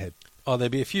elbow him in the head. Oh,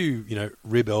 there'd be a few,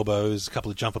 rib elbows, a couple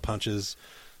of jumper punches,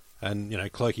 and,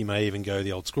 Cloakey may even go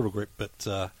the old squirrel grip, but,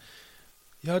 I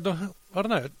don't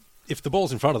know. If the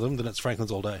ball's in front of them, then it's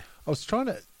Franklin's all day.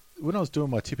 When I was doing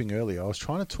my tipping earlier, I was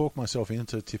trying to talk myself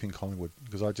into tipping Collingwood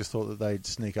because I just thought that they'd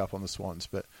sneak up on the Swans.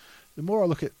 But the more I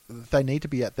look at, they need to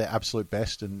be at their absolute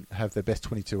best and have their best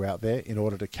 22 out there in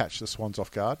order to catch the Swans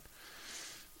off guard.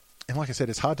 And like I said,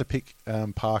 it's hard to pick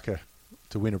Parker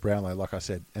to win a Brownlow, like I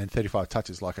said, and 35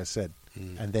 touches, like I said,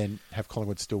 and then have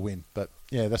Collingwood still win. But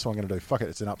yeah, that's what I'm going to do. Fuck it,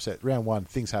 it's an upset. Round 1,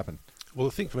 things happen. Well,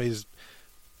 the thing for me is,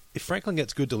 if Franklin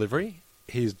gets good delivery,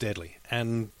 he's deadly.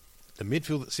 And the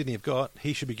midfield that Sydney have got,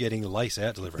 he should be getting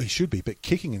lace-out delivery. He should be, but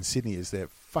kicking in Sydney is their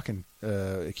fucking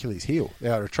Achilles heel. They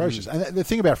are atrocious. And the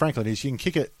thing about Franklin is you can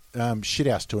kick it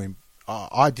shithouse to him.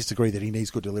 I disagree that he needs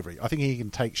good delivery. I think he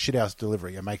can take shithouse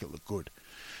delivery and make it look good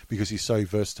because he's so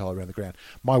versatile around the ground.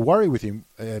 My worry with him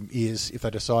is if they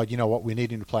decide, you know what, we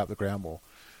need him to play up the ground more.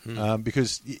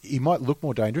 Because he might look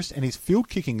more dangerous, and his field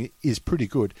kicking is pretty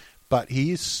good, but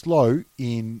he is slow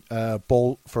in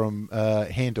ball from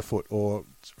hand to foot or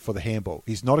for the handball.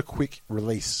 He's not a quick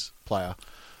release player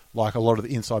like a lot of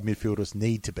the inside midfielders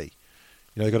need to be.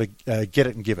 They've got to get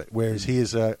it and give it, whereas he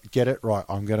is get it, right,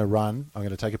 I'm going to run, I'm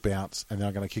going to take a bounce, and then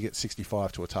I'm going to kick it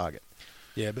 65 to a target.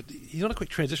 Yeah, but he's not a quick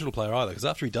transitional player either, because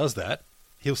after he does that,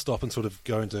 he'll stop and sort of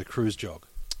go into cruise jog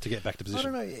to get back to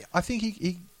position. I don't know. I think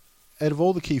he out of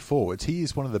all the key forwards, he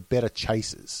is one of the better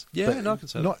chasers. Yeah, no, I can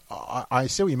say that. I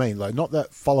see what you mean, though. Not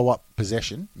that follow-up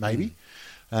possession, maybe.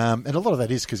 And a lot of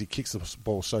that is because he kicks the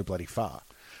ball so bloody far.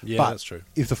 Yeah, but that's true.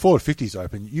 If the forward 50's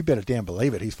open, you better damn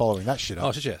believe it. He's following that shit up.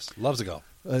 Oh, yes. Loves a goal.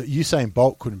 Usain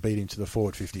Bolt couldn't beat him to the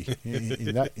forward 50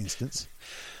 in that instance.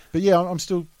 But yeah, I'm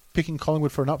still picking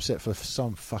Collingwood for an upset for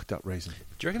some fucked up reason.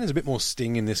 Do you reckon there's a bit more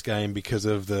sting in this game because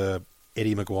of the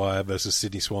Eddie Maguire versus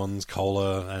Sydney Swans,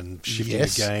 Cola, and shifting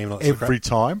the game? Every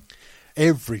time.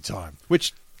 Every time.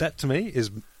 Which, that to me,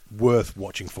 is worth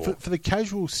watching for. For the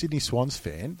casual Sydney Swans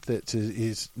fan that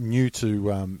is new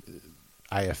to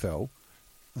AFL,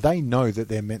 they know that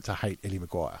they're meant to hate Eddie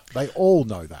Maguire. They all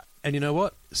know that. And you know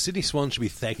what? Sydney Swans should be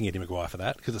thanking Eddie Maguire for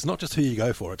that, because it's not just who you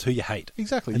go for, it's who you hate.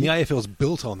 Exactly. And the AFL's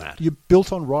built on that. You're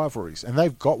built on rivalries, and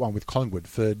they've got one with Collingwood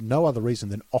for no other reason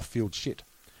than off-field shit.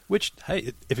 Which,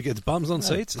 hey, if it gets bums on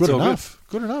seats, good it's all enough.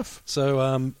 Good enough.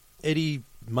 So, Eddie,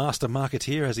 master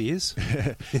marketeer as he is.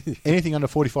 Anything under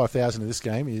 45,000 in this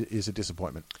game is a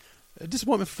disappointment. A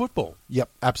disappointment for football. Yep,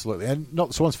 absolutely. And not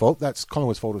the Swans' fault, that's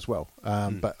Collingwood's fault as well.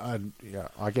 But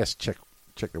I guess check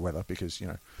the weather because,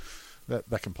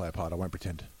 that can play a part. I won't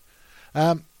pretend.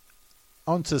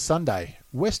 On to Sunday,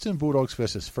 Western Bulldogs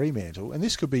versus Fremantle, and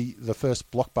this could be the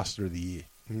first blockbuster of the year.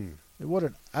 What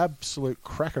an absolute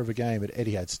cracker of a game at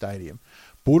Etihad Stadium.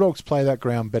 Bulldogs play that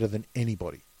ground better than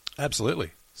anybody.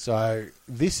 Absolutely. So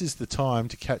this is the time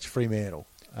to catch Fremantle.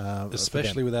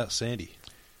 Especially without Sandy.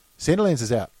 Sandilands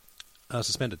is out.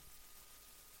 Suspended.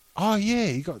 Oh, yeah,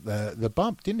 he got the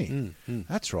bump, didn't he?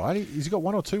 That's right. He's got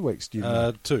 1 or 2 weeks, do you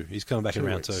know? 2. He's coming back in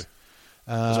round 2.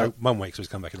 Sorry, 1 week, so he's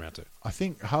coming back in round 2. I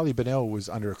think Harley Bennell was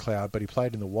under a cloud, but he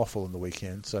played in the Waffle on the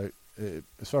weekend. So,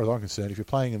 as far as I'm concerned, if you're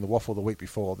playing in the Waffle the week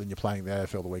before, then you're playing the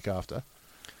AFL the week after.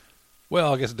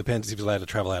 Well, I guess it depends if he's allowed to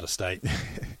travel out of state.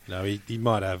 He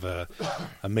might have a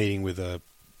meeting with a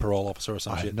parole officer or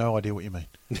some shit. I have no idea what you mean.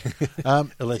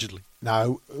 Allegedly.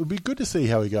 No, it would be good to see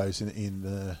how he goes in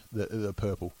the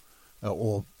purple.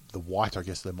 Or the white, I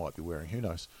guess they might be wearing. Who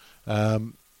knows?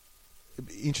 It'd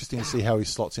be interesting to see how he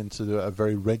slots into a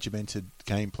very regimented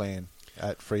game plan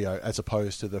at Freo as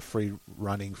opposed to the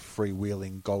free-running,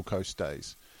 free-wheeling Gold Coast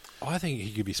days. I think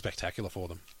he could be spectacular for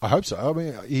them. I hope so. I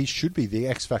mean, he should be the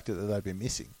X factor that they've been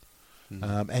missing.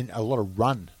 And a lot of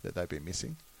run that they've been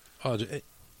missing.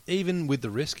 Even with the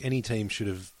risk, any team should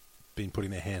have been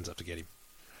putting their hands up to get him.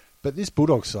 But this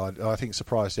Bulldogs side, I think,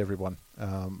 surprised everyone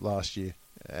last year.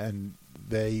 And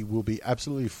they will be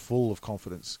absolutely full of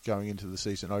confidence going into the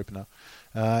season opener.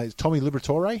 Tommy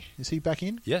Liberatore, is he back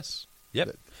in? Yes.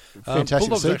 Yep. Fantastic.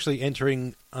 Bulldogs are actually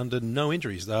entering under no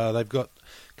injuries. They've got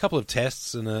a couple of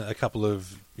tests and a couple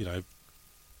of,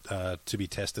 to be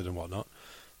tested and whatnot.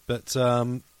 But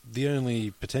the only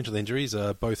potential injuries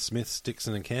are both Smith,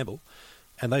 Dixon and Campbell,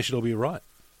 and they should all be right.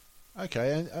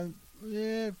 Okay, and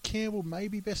Campbell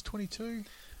maybe best 22?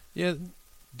 Yeah.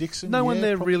 Dixon, no one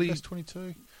there really best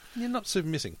 22. You're not super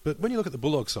missing. But when you look at the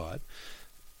Bulldog side,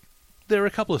 there are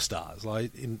a couple of stars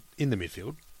like in the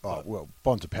midfield. Oh, well,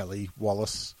 Bontempelli,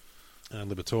 Wallace. And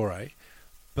Liberatore.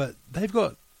 But they've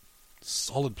got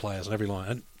solid players on every line.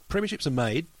 And premierships are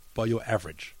made by your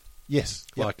average. Yes.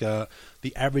 Yep. Like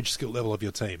the average skill level of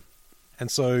your team. And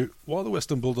so while the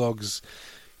Western Bulldogs,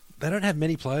 they don't have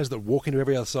many players that walk into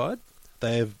every other side,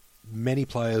 they have many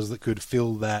players that could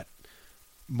fill that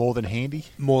More than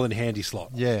handy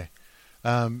slot. Yeah.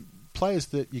 Players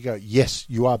that you go, yes,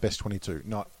 you are best 22.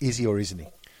 Not is he or isn't he?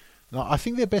 No, I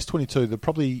think they're best 22. They're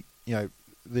probably,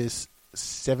 there's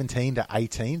 17 to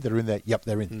 18 that are in that, yep,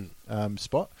 they're in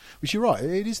spot. Which you're right,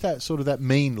 it is that sort of that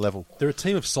mean level. They're a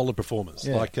team of solid performers.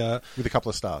 Yeah, like with a couple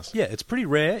of stars. Yeah, it's pretty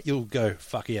rare you'll go,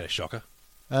 fuck, he had a shocker.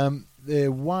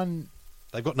 They've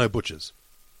got no butchers.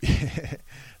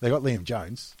 They got Liam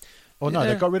Jones. Oh, no,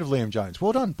 Yeah. they got rid of Liam Jones.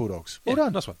 Well done, Bulldogs. Well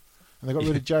done. Nice one. And they got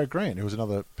rid of Jared Grant, who was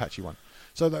another patchy one.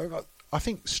 So they got, I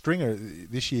think Stringer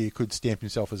this year could stamp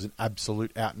himself as an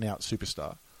absolute out-and-out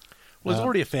superstar. Well, he's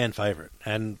already a fan favourite.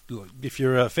 And look, if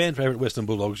you're a fan favourite Western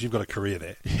Bulldogs, you've got a career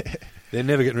there. They're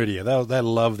never getting rid of you. They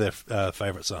love their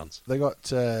favourite sons. They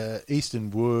got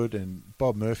Easton Wood and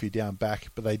Bob Murphy down back,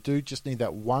 but they do just need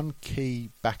that one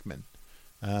key backman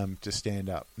to stand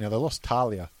up. Now, they lost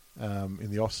Talia in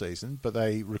the off-season, but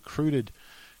they recruited,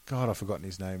 God, I've forgotten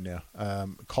his name now,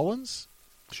 Collins?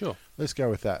 Sure. Let's go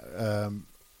with that.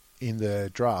 In the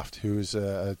draft, who is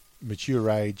a mature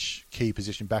age key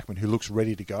position backman who looks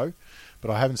ready to go,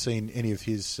 but I haven't seen any of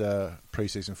his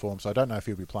pre-season form, so I don't know if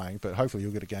he'll be playing, but hopefully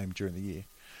he'll get a game during the year.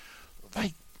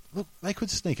 They could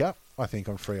sneak up, I think,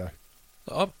 on Freo.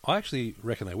 I actually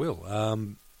reckon they will.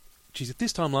 At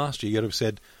this time last year, you'd have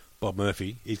said Bob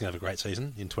Murphy, he's going to have a great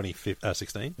season in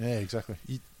 2016. Yeah, exactly.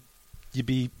 You'd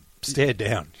be stared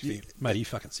down. You think, mate, are you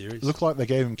fucking serious? It looked like they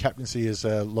gave him captaincy as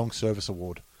a long service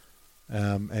award.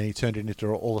 And he turned it into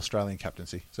an all-Australian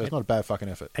captaincy. So it's not a bad fucking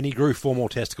effort. And he grew 4 more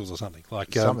testicles or something.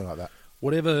 Something like that.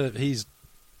 Whatever he's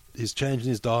changed in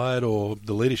his diet or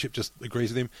the leadership just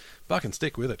agrees with him, fucking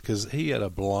stick with it because he had a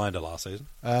blinder last season.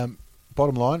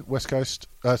 Bottom line, West Coast,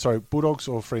 Bulldogs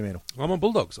or Fremantle? I'm on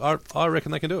Bulldogs. I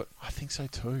reckon they can do it. I think so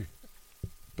too.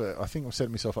 But I think I'm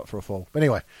setting myself up for a fall. But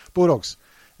anyway, Bulldogs.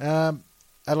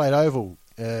 Adelaide Oval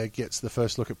gets the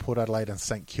first look at Port Adelaide and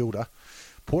St Kilda.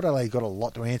 Port Adelaide got a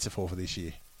lot to answer for this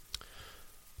year.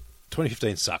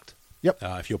 2015 sucked. Yep.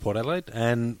 If you're Port Adelaide.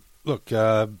 And look,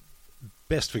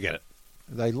 best forget it.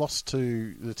 They lost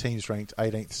to the teams ranked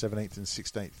 18th, 17th and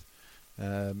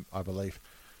 16th, I believe.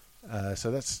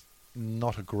 So that's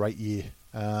not a great year.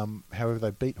 However,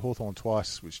 they beat Hawthorn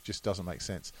twice, which just doesn't make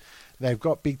sense. They've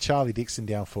got big Charlie Dixon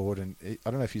down forward, and I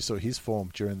don't know if you saw his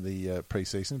form during the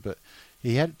pre-season, but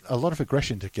he had a lot of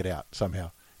aggression to get out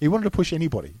somehow. He wanted to push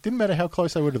anybody. Didn't matter how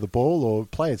close they were to the ball or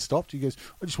play had stopped. He goes,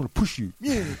 I just want to push you.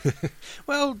 Yeah.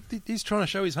 Well, he's trying to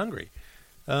show he's hungry.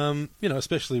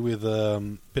 Especially with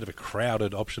a bit of a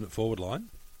crowded option at forward line.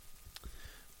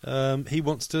 He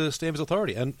wants to stamp his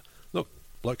authority. And look,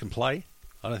 bloke can play.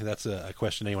 I don't think that's a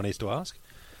question anyone needs to ask.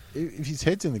 If his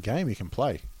head's in the game, he can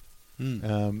play.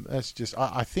 That's just.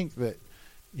 I think that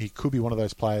he could be one of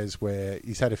those players where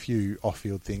he's had a few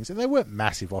off-field things, and they weren't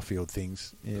massive off-field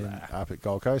things up at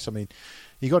Gold Coast. I mean,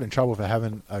 he got in trouble for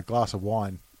having a glass of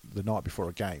wine the night before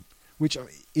a game, which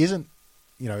isn't,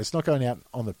 it's not going out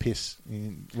on the piss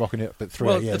and rocking it at 3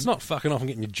 a.m. Well, it's not fucking off and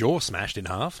getting your jaw smashed in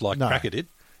half like Cracker did.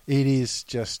 It is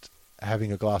just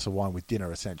having a glass of wine with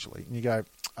dinner, essentially. And you go,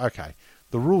 okay,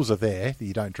 the rules are there that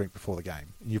you don't drink before the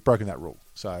game, and you've broken that rule,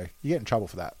 so you get in trouble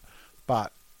for that.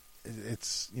 But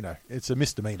it's a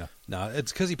misdemeanor. No,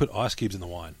 it's because he put ice cubes in the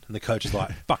wine, and the coach is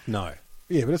like, "Fuck no."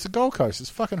 Yeah, but it's the Gold Coast. It's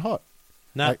fucking hot.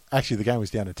 No, actually, the game was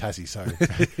down in Tassie, so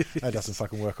that doesn't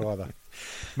fucking work either.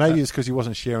 Maybe it's because he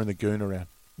wasn't sharing the goon around.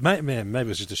 Maybe it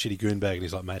was just a shitty goon bag, and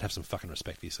he's like, "Mate, have some fucking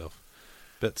respect for yourself."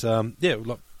 But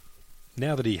look,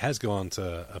 now that he has gone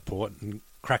to a Port, and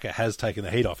Cracker has taken the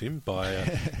heat off him by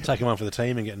taking one for the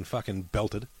team and getting fucking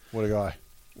belted. What a guy!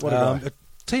 What a guy! A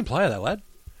team player, that lad.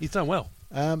 He's done well.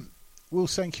 Will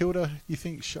St Kilda, you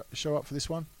think, show up for this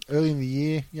one? Early in the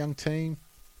year, young team,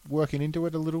 working into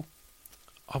it a little?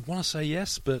 I want to say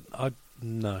yes, but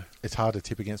no. It's hard to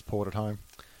tip against Port at home.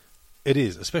 It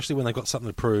is, especially when they've got something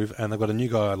to prove, and they've got a new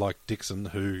guy like Dixon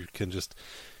who can just...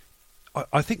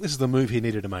 I think this is the move he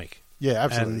needed to make. Yeah,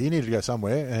 absolutely. He needed to go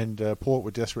somewhere, and Port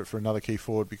were desperate for another key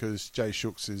forward because Jay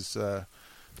Shooks is...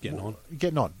 Getting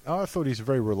on. I thought he's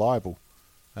very reliable,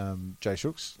 Jay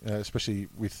Shooks, especially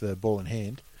with the ball in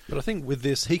hand. But I think with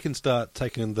this, he can start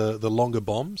taking the longer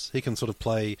bombs. He can sort of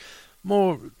play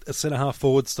more a centre-half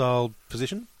forward style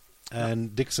position,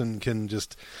 and Dixon can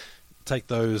just take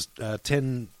those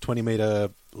 10, 20-metre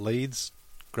leads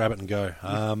grab it and go.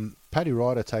 Paddy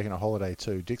Ryder taking a holiday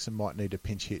too. Dixon might need a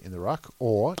pinch hit in the ruck,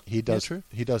 or he does true.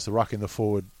 he does the ruck in the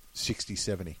forward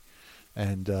 60-70,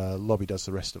 and Lobby does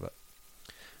the rest of it.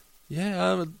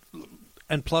 Yeah,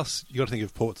 and plus you got to think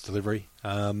of Port's delivery.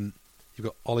 You've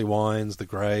got Ollie Wines, the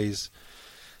Greys.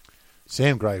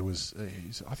 Sam Gray was,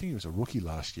 I think he was a rookie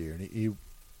last year, and he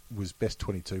was best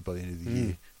 22 by the end of the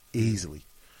year, easily.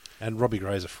 And Robbie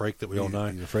Gray's a freak that we all know.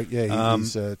 He's a freak, yeah.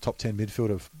 He's a top 10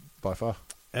 midfielder by far.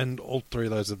 And all three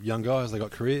of those are young guys. They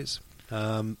got careers.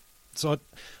 So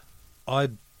I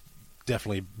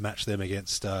definitely match them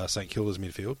against St Kilda's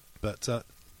midfield. But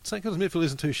St Kilda's midfield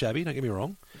isn't too shabby, don't get me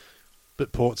wrong.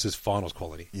 But Port's is finals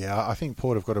quality. Yeah, I think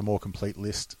Port have got a more complete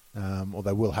list, or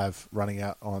they will have running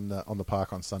out on the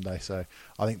park on Sunday. So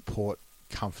I think Port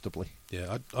comfortably.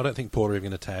 Yeah, I don't think Port are even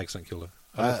going to tag St Kilda.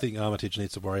 I don't think Armitage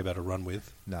needs to worry about a run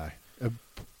with. No.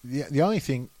 The only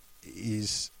thing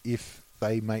is if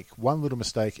they make one little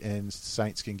mistake and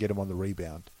Saints can get them on the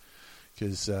rebound.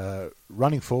 Because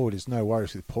running forward is no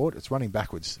worries with Port. It's running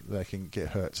backwards. They can get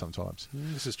hurt sometimes.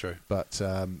 This is true. But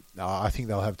I think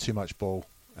they'll have too much ball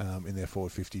in their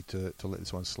forward 50 to let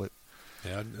this one slip.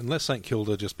 Yeah, unless St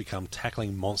Kilda just become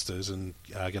tackling monsters and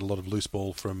get a lot of loose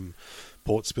ball from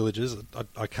Port spillages,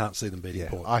 I can't see them beating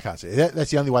Port. I can't see it. That's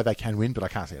the only way they can win, but I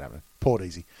can't see it happening. Port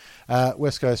easy.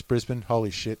 West Coast, Brisbane, holy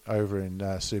shit, over in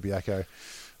Subiaco.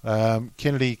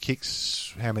 Kennedy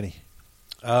kicks how many?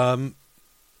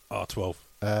 12.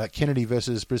 Kennedy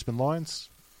versus Brisbane Lions.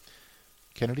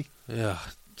 Kennedy? Yeah,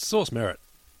 Source Merit.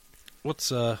 What's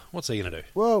he going to do?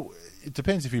 Well, it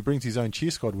depends if he brings his own cheer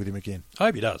squad with him again. I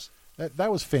hope he does.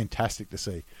 That was fantastic to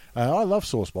see. I love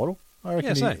Sauce Bottle. I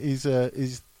reckon he's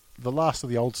the last of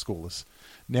the old schoolers.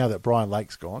 Now that Brian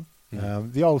Lake's gone,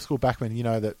 the old school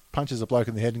backman, that punches a bloke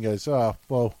in the head and goes, "Oh,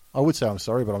 well, I would say I'm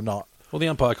sorry, but I'm not." Well, the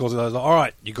umpire calls it. Like, all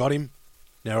right, you got him.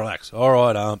 Now relax. All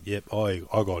right, yep, I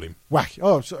got him. Whack!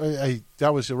 Oh,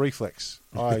 that was a reflex.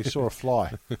 I saw a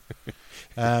fly.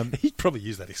 He'd probably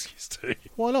use that excuse too.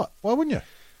 Why not? Why wouldn't you?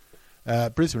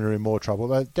 Brisbane are in more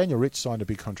trouble. Daniel Rich signed a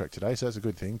big contract today, so that's a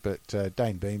good thing. But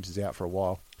Dane Beams is out for a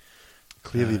while.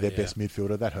 Clearly their best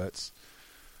midfielder. That hurts.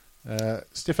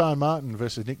 Stefan Martin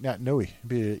versus Nick Nat Nui.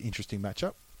 Be an interesting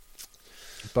matchup.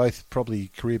 Both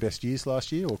probably career best years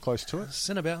last year or close to it.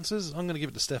 Centre bounces. I'm going to give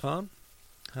it to Stefan.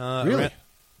 Really?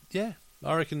 Yeah.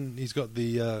 I reckon he's got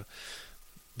the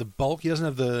bulk. He doesn't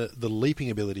have the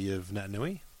leaping ability of Nat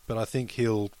Nui. But I think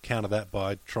he'll counter that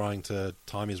by trying to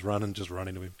time his run and just run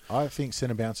into him. I think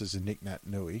centre bounces are Nick Nat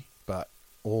Nui, but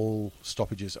all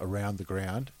stoppages around the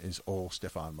ground is all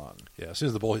Stefan Martin. Yeah, as soon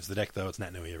as the ball hits the deck, though, it's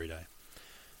Nat Nui every day.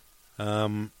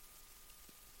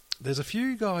 There's a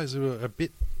few guys who are a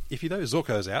bit iffy, though.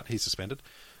 Zorko's out. He's suspended.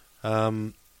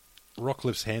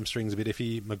 Rockcliffe's hamstring's a bit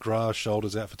iffy. McGrath's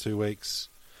shoulder's out for 2 weeks.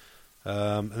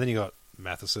 And then you got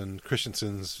Matheson.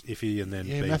 Christensen's iffy, and then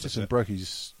Matheson broke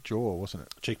his jaw, wasn't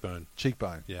it? Cheekbone.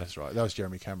 Yeah, that's right. That was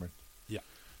Jeremy Cameron. Yeah,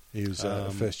 he was a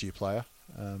first-year player.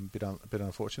 Bit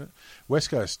unfortunate.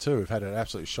 West Coast too have had an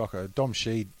absolute shocker. Dom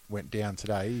Sheed went down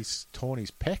today. He's torn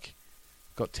his pec.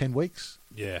 Got 10 weeks.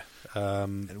 Yeah.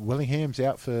 And Willingham's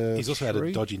out for. He's also had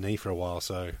a dodgy knee for a while.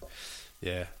 So,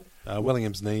 yeah.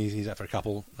 Willingham's knee. He's out for a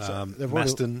couple.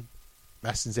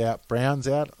 Maston's out. Brown's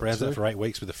out. Brown's out for 8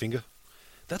 weeks with a finger.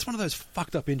 That's one of those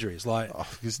fucked up injuries. Like,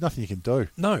 there's nothing you can do.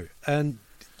 No, and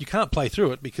you can't play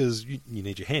through it because you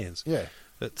need your hands. Yeah.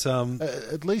 But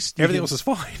at least everything else is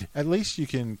fine. At least you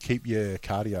can keep your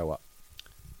cardio up.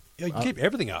 You can keep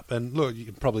everything up, and look, you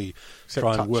can probably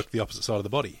try and work the opposite side of the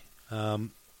body.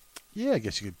 Yeah, I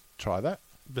guess you could try that.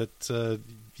 But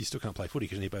you still can't play footy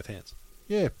because you need both hands.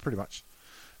 Yeah, pretty much.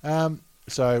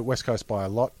 So West Coast by a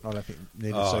lot. I don't think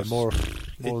need to say more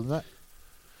than that.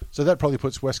 So that probably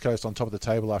puts West Coast on top of the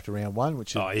table after round one,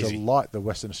 which will delight the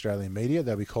Western Australian media.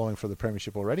 They'll be calling for the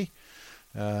premiership already,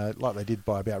 like they did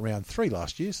by about round 3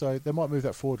 last year. So they might move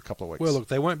that forward a couple of weeks. Well, look,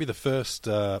 they won't be the first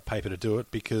paper to do it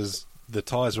because the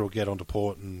Tizer will get onto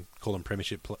Port and call them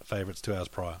premiership favourites 2 hours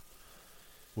prior.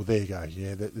 Well, there you go.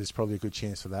 Yeah, there's probably a good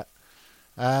chance for that.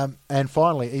 And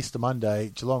finally, Easter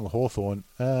Monday, Geelong Hawthorn.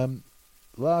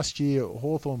 Last year,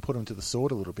 Hawthorn put them to the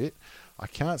sword a little bit. I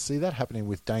can't see that happening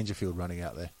with Dangerfield running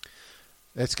out there.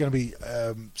 It's going to be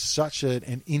such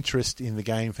an interest in the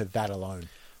game for that alone.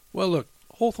 Well, look,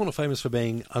 Hawthorn are famous for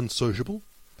being unsociable,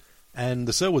 and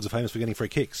the Selwoods are famous for getting free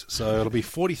kicks. So it'll be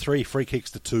 43 free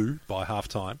kicks to 2 by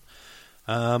half-time.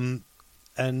 And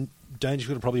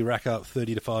Dangerfield will probably rack up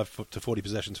 30 to 40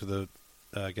 possessions for the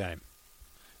game.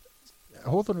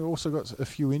 Hawthorn have also got a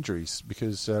few injuries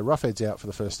because Roughhead's out for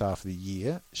the first half of the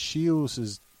year. Liam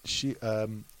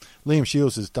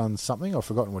Shields has done something. I've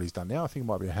forgotten what he's done now. I think it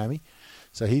might be a hammy.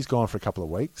 So he's gone for a couple of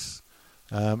weeks.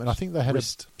 And I think they had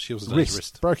wrist. Shields his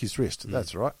wrist. Broke his wrist,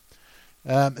 that's right.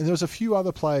 And there was a few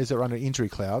other players that were under injury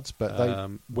clouds, but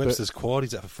Webster's quad,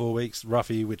 he's out for 4 weeks.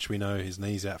 Ruffy, which we know his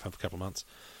knee's out for a couple of months.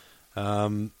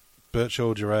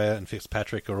 Birchall, Jurea, and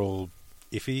Fitzpatrick are all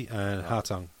iffy, and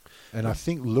Hartung. And I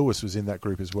think Lewis was in that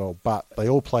group as well, but they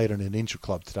all played in an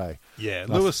intra-club today. Yeah,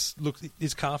 Lewis, look,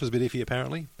 his calf is a bit iffy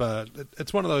apparently, but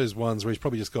it's one of those ones where he's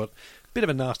probably just got a bit of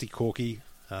a nasty corky.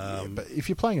 But if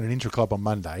you're playing in an intra-club on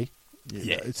Monday,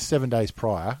 it's 7 days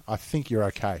prior, I think you're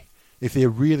okay. If they're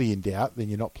really in doubt, then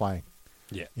you're not playing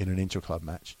in an intra-club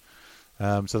match.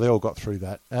 So they all got through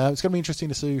that. It's going to be interesting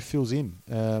to see who fills in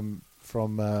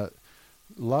from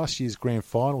last year's grand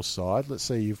final side. Let's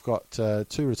see, you've got 2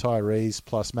 retirees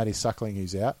plus Matty Suckling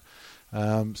who's out.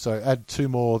 So add 2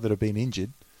 more that have been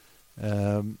injured.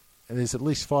 And there's at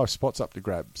least 5 spots up to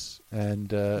grabs.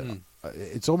 And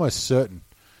it's almost certain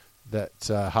that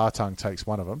Hartung takes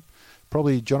one of them.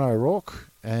 Probably John O'Rourke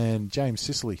and James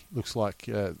Sicily. Looks like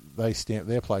they stamp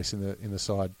their place in the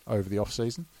side over the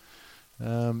off-season.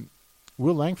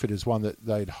 Will Langford is one that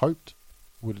they'd hoped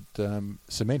would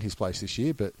cement his place this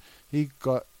year, but he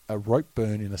got a rope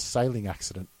burn in a sailing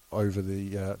accident over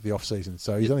the off-season.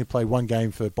 So he's only played 1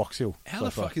 game for Box Hill. How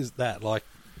the fuck is that? Like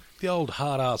the old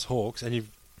hard-ass Hawks, and you've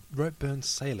rope burn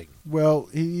sailing. Well,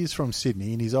 he is from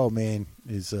Sydney, and his old man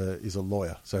is a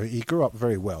lawyer, so he grew up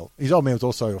very well. His old man was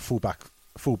also a fullback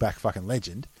fucking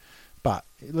legend, but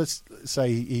let's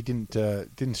say he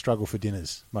didn't struggle for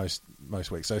dinners most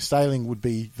weeks. So sailing would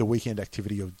be the weekend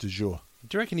activity of du jour.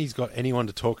 Do you reckon he's got anyone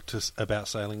to talk to about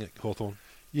sailing at Hawthorn?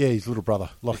 Yeah, his little brother,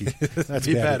 Lockie. That's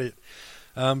about it.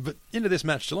 But into this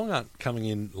match, Geelong aren't coming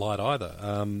in light either.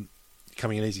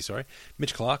 Coming in easy, sorry.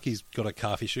 Mitch Clark, he's got a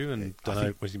calf issue and don't know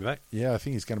when he's going to be back. Yeah, I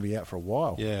think he's going to be out for a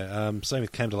while. Yeah, same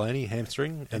with Cam Delaney,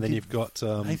 hamstring. And then you've got...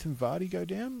 Nathan Vardy go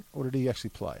down? Or did he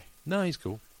actually play? No, he's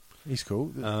cool. He's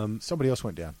cool. Somebody else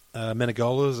went down.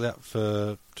 Menegola's out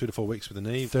for 2 to 4 weeks with a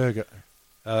knee.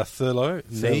 Thurlow,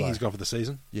 knee, he's gone for the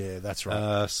season. Yeah, that's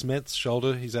right. Smith's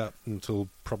shoulder, he's out until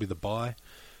probably the bye.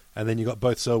 And then you've got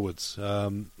both Selwoods.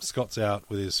 Scott's out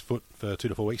with his foot for 2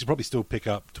 to 4 weeks. He'll probably still pick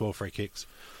up 12 free kicks.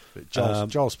 But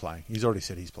Joel's playing. He's already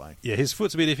said he's playing. Yeah, his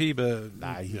foot's a bit iffy,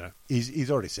 but... He's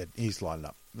already said he's lining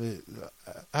up. There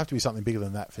have to be something bigger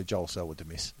than that for Joel Selwood to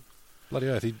miss. Bloody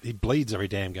oath, he bleeds every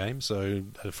damn game, so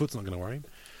the foot's not going to worry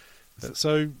him.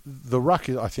 So the ruck,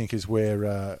 I think, is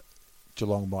where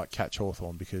Geelong might catch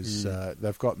Hawthorn because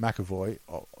they've got McAvoy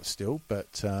still,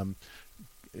 but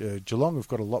Geelong have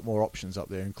got a lot more options up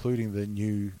there, including the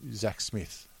new Zach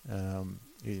Smith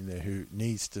in there, who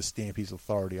needs to stamp his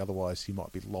authority, otherwise he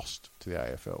might be lost to the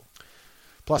AFL.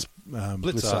 Plus,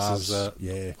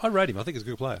 Blitzars, I rate him. I think he's a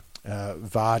good player.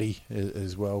 Vardy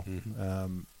as well,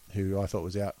 who I thought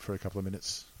was out for a couple of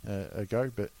minutes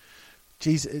ago. But,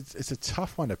 geez, it's a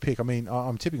tough one to pick. I mean,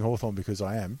 I'm tipping Hawthorn because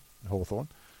I am Hawthorn,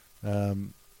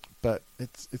 but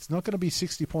it's not going to be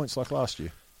 60 points like last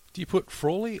year. Do you put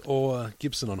Frawley or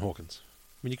Gibson on Hawkins?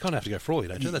 I mean, you kind of have to go Frawley,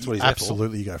 don't you? That's what he's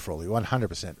absolutely you go Frawley,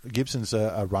 100%. Gibson's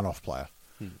a run-off player.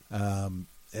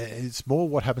 It's more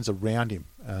what happens around him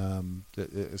that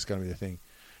is going to be the thing.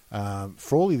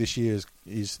 Frawley this year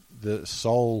is the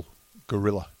sole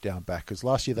gorilla down back, because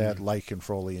last year they had Lake and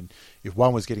Frawley, and if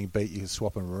one was getting beat, you could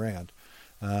swap them around.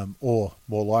 Or,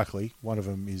 more likely, one of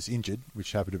them is injured,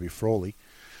 which happened to be Frawley.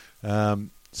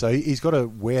 So he's got to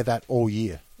wear that all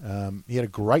year. He had a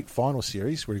great final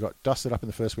series where he got dusted up in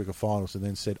the first week of finals and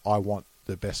then said, I want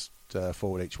the best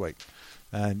forward each week,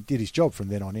 and did his job from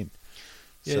then on in.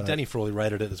 Yeah, So, Danny Frawley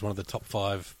rated it as one of the top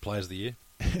 5 players of the year.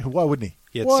 why wouldn't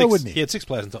he? Wouldn't he? He had 6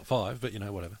 players in top 5, but,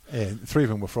 whatever. Yeah, 3 of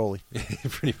them were Frawley.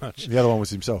 Pretty much. The other one was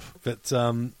himself. But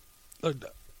look,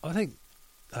 I think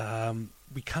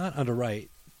we can't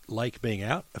underrate Lake being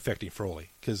out affecting Frawley,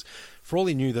 because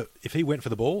Frawley knew that if he went for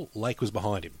the ball, Lake was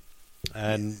behind him.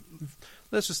 And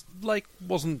Lake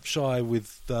wasn't shy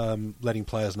with letting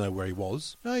players know where he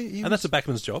was. No, and that's a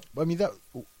backman's job. I mean,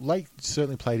 Lake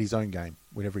certainly played his own game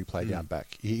whenever he played down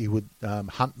back. He would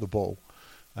hunt the ball.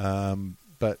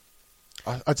 But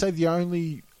I'd say the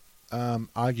only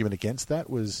argument against that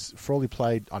was Frawley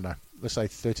played, I don't know, let's say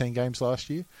 13 games last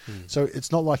year. So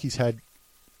it's not like he's had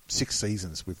 6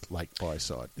 seasons with Lake by his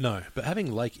side. No, but having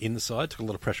Lake in the side took a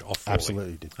lot of pressure off Frawley.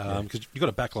 Absolutely did. Because you've got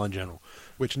a backline general,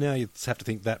 which now you have to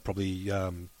think that probably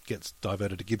gets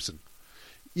diverted to Gibson.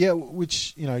 Yeah,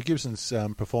 which, Gibson's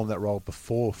performed that role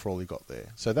before Frawley got there.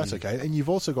 So that's okay. And you've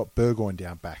also got Burgoyne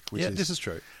down back. This is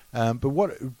true. But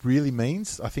what it really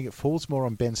means, I think it falls more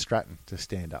on Ben Stratton to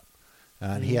stand up.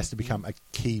 And he has to become a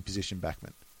key position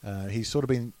backman. He's sort of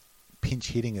been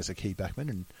pinch hitting as a key backman,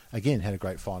 and again had a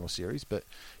great final series. But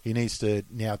he needs to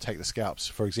now take the scalps.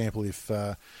 For example, if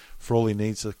Frawley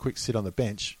needs a quick sit on the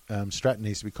bench, Stratton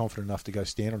needs to be confident enough to go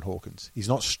stand on Hawkins. He's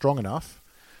not strong enough,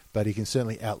 but he can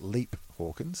certainly outleap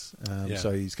Hawkins.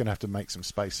 So he's going to have to make some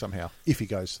space somehow if he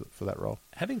goes for that role.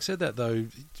 Having said that, though,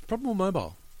 it's probably more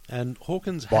mobile. And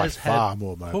Hawkins By has far had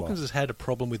more mobile. Hawkins has had a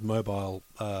problem with mobile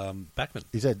backmen.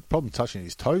 He's had problem touching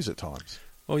his toes at times.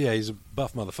 Oh yeah, he's a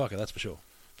buff motherfucker, that's for sure.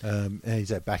 And he's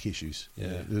had back issues.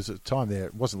 Yeah. There was a time there,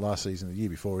 it wasn't last season, the year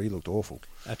before, he looked awful.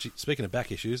 Actually, speaking of back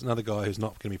issues, another guy who's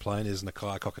not going to be playing is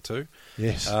Nakai Cockatoo.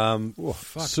 Yes. Fuck.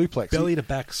 Suplex. Belly to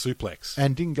back suplex.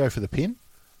 And didn't go for the pin.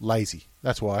 Lazy.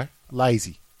 That's why.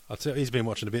 Lazy. I'll tell you, he's been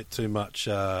watching a bit too much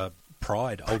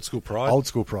Pride, old school Pride. Old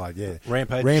school Pride, yeah.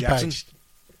 Rampage Jackson.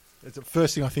 It's the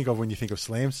first thing I think of when you think of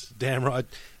slams. Damn right.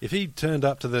 If he turned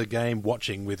up to the game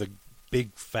watching with a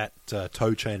big fat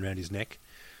toe chain around his neck,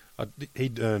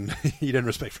 he'd earn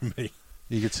respect from me.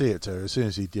 You could see it too. As soon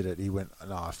as he did it, he went,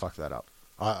 "No, I fucked that up."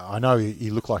 I know he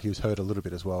looked like he was hurt a little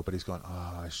bit as well, but he's gone,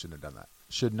 "Oh, I shouldn't have done that.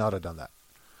 Should not have done that."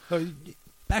 So,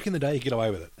 back in the day, he'd get away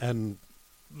with it, and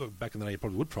look, back in the day, he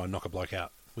probably would try and knock a bloke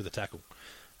out with a tackle.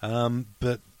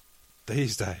 But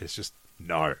these days, just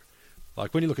no.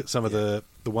 Like when you look at some of the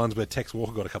ones where Tex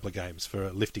Walker got a couple of games for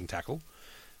a lifting tackle,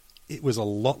 it was a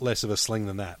lot less of a sling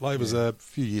than that. Like it was a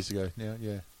few years ago now.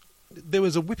 Yeah, there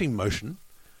was a whipping motion,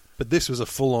 but this was a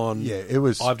full on. Yeah, it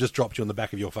was. I've just dropped you on the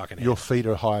back of your fucking head. Your feet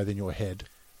are higher than your head.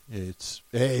 It's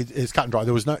cut and dry.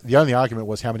 There was no. The only argument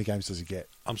was how many games does he get?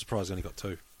 I'm surprised he only got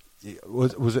 2.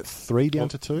 Was it 3 down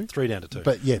to 2? 3 down to 2.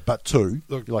 But 2.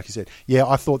 Look, like you said. Yeah,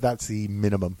 I thought that's the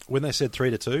minimum. When they said 3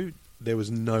 to 2, there was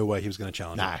no way he was going to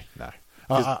challenge. No.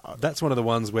 That's one of the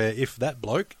ones where if that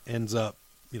bloke ends up,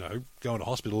 going to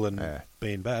hospital and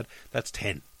being bad, that's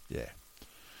 10. Yeah.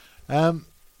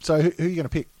 So who are you going to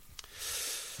pick?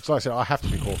 So I said I have to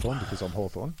pick Hawthorn because I'm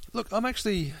Hawthorn. Look, I'm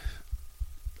getting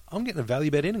a value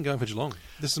bet in and going for Geelong.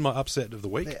 This is my upset of the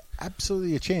week. They're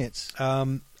absolutely a chance.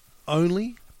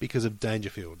 Only because of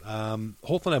Dangerfield.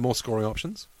 Hawthorn have more scoring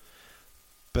options,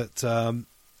 but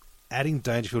adding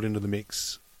Dangerfield into the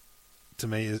mix, to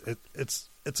me, it's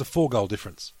a 4-goal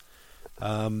difference.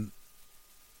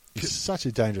 He's such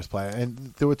a dangerous player,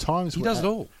 and there were times he does it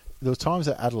all. There were times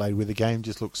at Adelaide where the game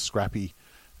just looked scrappy,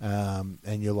 and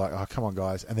you're like, "Oh, come on,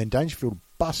 guys!" And then Dangerfield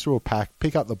busts through a pack,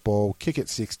 pick up the ball, kick it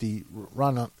 60,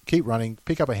 run up, keep running,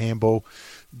 pick up a handball,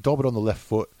 dob it on the left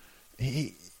foot.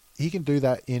 He can do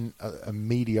that in a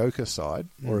mediocre side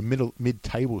or a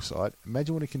mid-table side.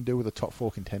 Imagine what he can do with a top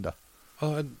 4 contender.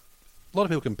 And a lot of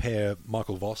people compare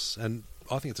Michael Voss, and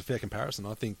I think it's a fair comparison.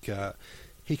 I think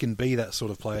he can be that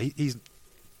sort of player. He's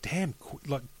damn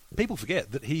like people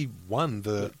forget that he won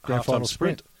the grand final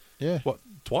sprint. Yeah, what,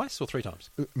 twice or 3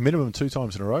 times? Minimum 2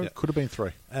 times in a row. Yeah. Could have been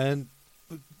 3. And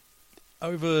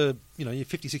over your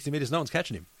 50, 60 metres, no one's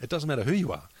catching him. It doesn't matter who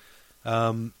you are.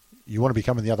 You want to be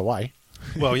coming the other way.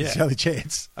 Well, yeah. It's the only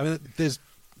chance. I mean, there's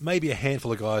maybe a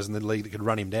handful of guys in the league that could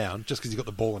run him down just because he's got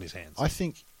the ball in his hands. I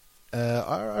think,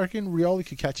 I reckon Rioli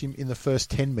could catch him in the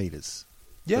first 10 metres.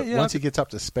 Yeah, but once he gets up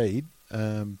to speed, I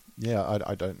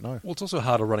don't know. Well, it's also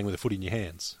harder running with a foot in your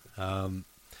hands.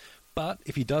 But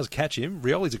if he does catch him,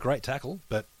 Rioli's a great tackle,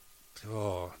 but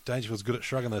Dangerfield's good at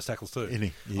shrugging those tackles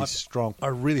too. He's strong. I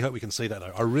really hope we can see that,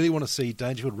 though. I really want to see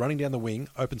Dangerfield running down the wing,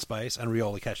 open space, and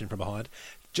Rioli catching from behind,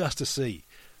 just to see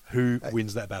who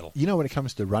wins that battle. When it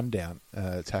comes to rundown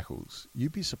tackles,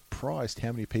 you'd be surprised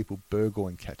how many people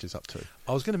Burgoyne catches up to.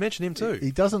 I was going to mention him too.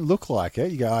 He doesn't look like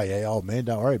it. You go, "Oh yeah, old man,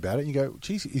 don't worry about it." And you go,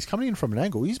 "Geez, he's coming in from an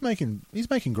angle. He's making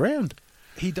ground."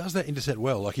 He does that intercept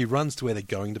well. Like he runs to where they're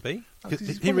going to be.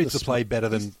 He one reads of the play better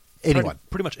than anyone.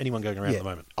 Pretty much anyone going around at the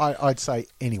moment. I'd say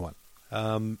anyone.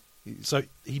 So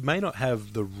he may not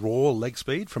have the raw leg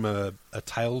speed from a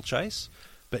tail chase,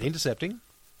 but intercepting,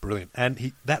 brilliant.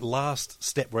 And that last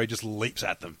step where he just leaps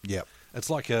at them. Yep. It's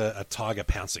like a tiger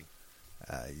pouncing.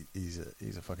 He's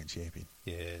a fucking champion.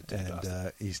 Yeah,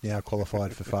 and he's now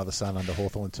qualified for father-son under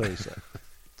Hawthorn too. So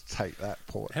take that,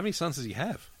 Port. How many sons does he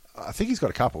have? I think he's got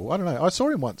a couple. I don't know. I saw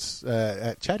him once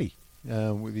at Chatty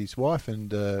with his wife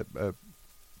and a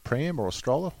pram or a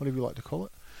stroller, whatever you like to call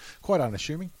it. Quite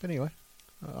unassuming, but anyway.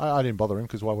 I didn't bother him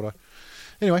because why would I?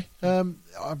 Anyway,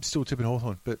 I'm still tipping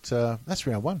Hawthorn, but that's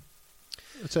round 1.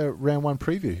 It's a round 1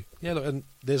 preview. Yeah, look, and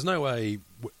there's no way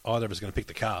either of us is going to pick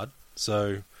the card,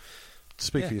 so...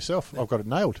 Speak for yourself. I've got it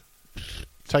nailed.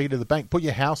 Take it to the bank. Put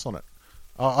your house on it.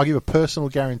 I'll give a personal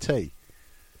guarantee.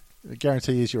 The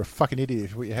guarantee is you're a fucking idiot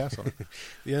if you put your house on it.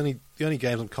 The only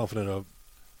games I'm confident of,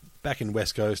 back in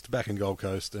West Coast, back in Gold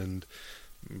Coast, and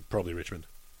probably Richmond.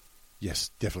 Yes,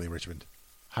 definitely Richmond.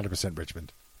 100%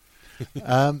 Richmond.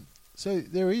 So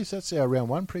there is. That's our round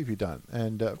one preview done.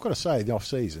 And I've got to say, the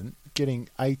off-season, getting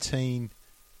 18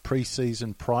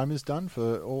 pre-season primers done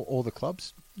for all the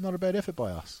clubs, not a bad effort by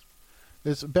us.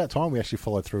 It's about time we actually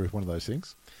followed through with one of those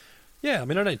things. Yeah, I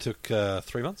mean, it only took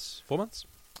 3 months, 4 months.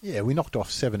 Yeah, we knocked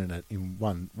off 7 in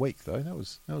 1 week, though. That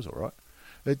was all right.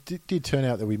 It did turn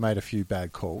out that we made a few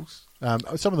bad calls.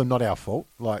 Some of them not our fault.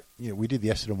 Like, we did the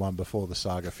Essendon one before the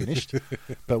saga finished,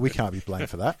 but we can't be blamed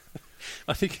for that.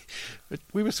 I think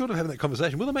we were sort of having that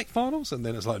conversation. Will they make finals? And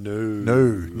then it's like, no.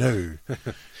 No.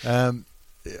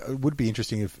 It would be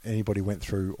interesting if anybody went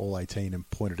through all 18 and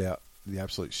pointed out the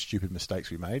absolute stupid mistakes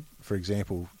we made. For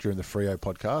example, during the Freo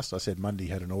podcast, I said Mundy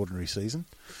had an ordinary season,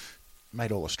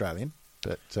 made all Australian,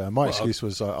 but my excuse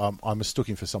was I mistook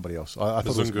him for somebody else. I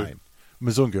thought it was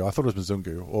Mzungu. I thought it was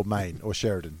Mzungu or Main or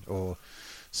Sheridan or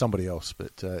somebody else.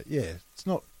 But it's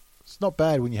not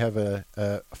bad when you have a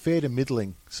fair to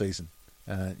middling season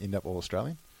in that all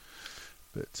Australian.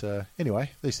 But anyway,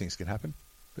 these things can happen.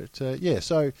 But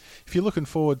so if you're looking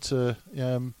forward to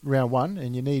round one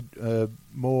and you need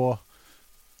more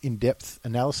in-depth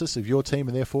analysis of your team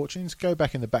and their fortunes, go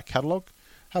back in the back catalogue,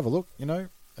 have a look,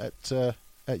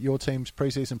 at your team's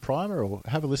pre-season primer, or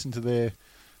have a listen to their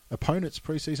opponent's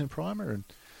pre-season primer, and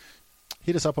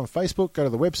hit us up on Facebook, go to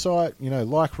the website,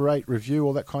 like, rate, review,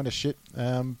 all that kind of shit.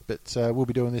 But we'll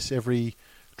be doing this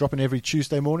dropping every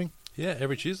Tuesday morning. Yeah,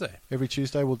 every Tuesday. Every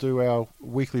Tuesday we'll do our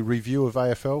weekly review of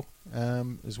AFL,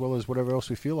 as well as whatever else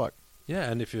we feel like. Yeah,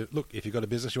 and if you've got a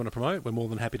business you want to promote, we're more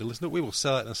than happy to listen to it. We will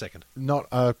sell it in a second. Not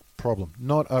a problem.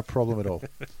 Not a problem at all.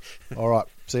 All right.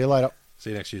 See you later.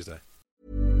 See you next Tuesday.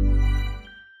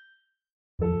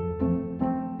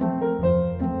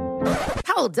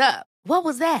 Hold up. What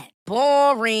was that?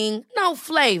 Boring. No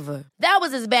flavor. That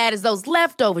was as bad as those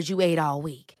leftovers you ate all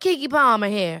week. Keke Palmer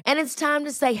here. And it's time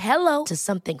to say hello to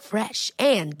something fresh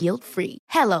and guilt-free.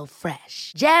 Hello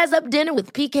Fresh. Jazz up dinner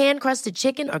with pecan-crusted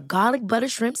chicken or garlic butter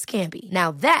shrimp scampi.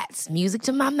 Now that's music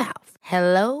to my mouth.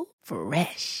 Hello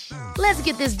Fresh. Let's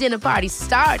get this dinner party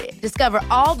started. Discover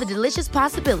all the delicious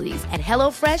possibilities at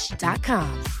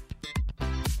HelloFresh.com.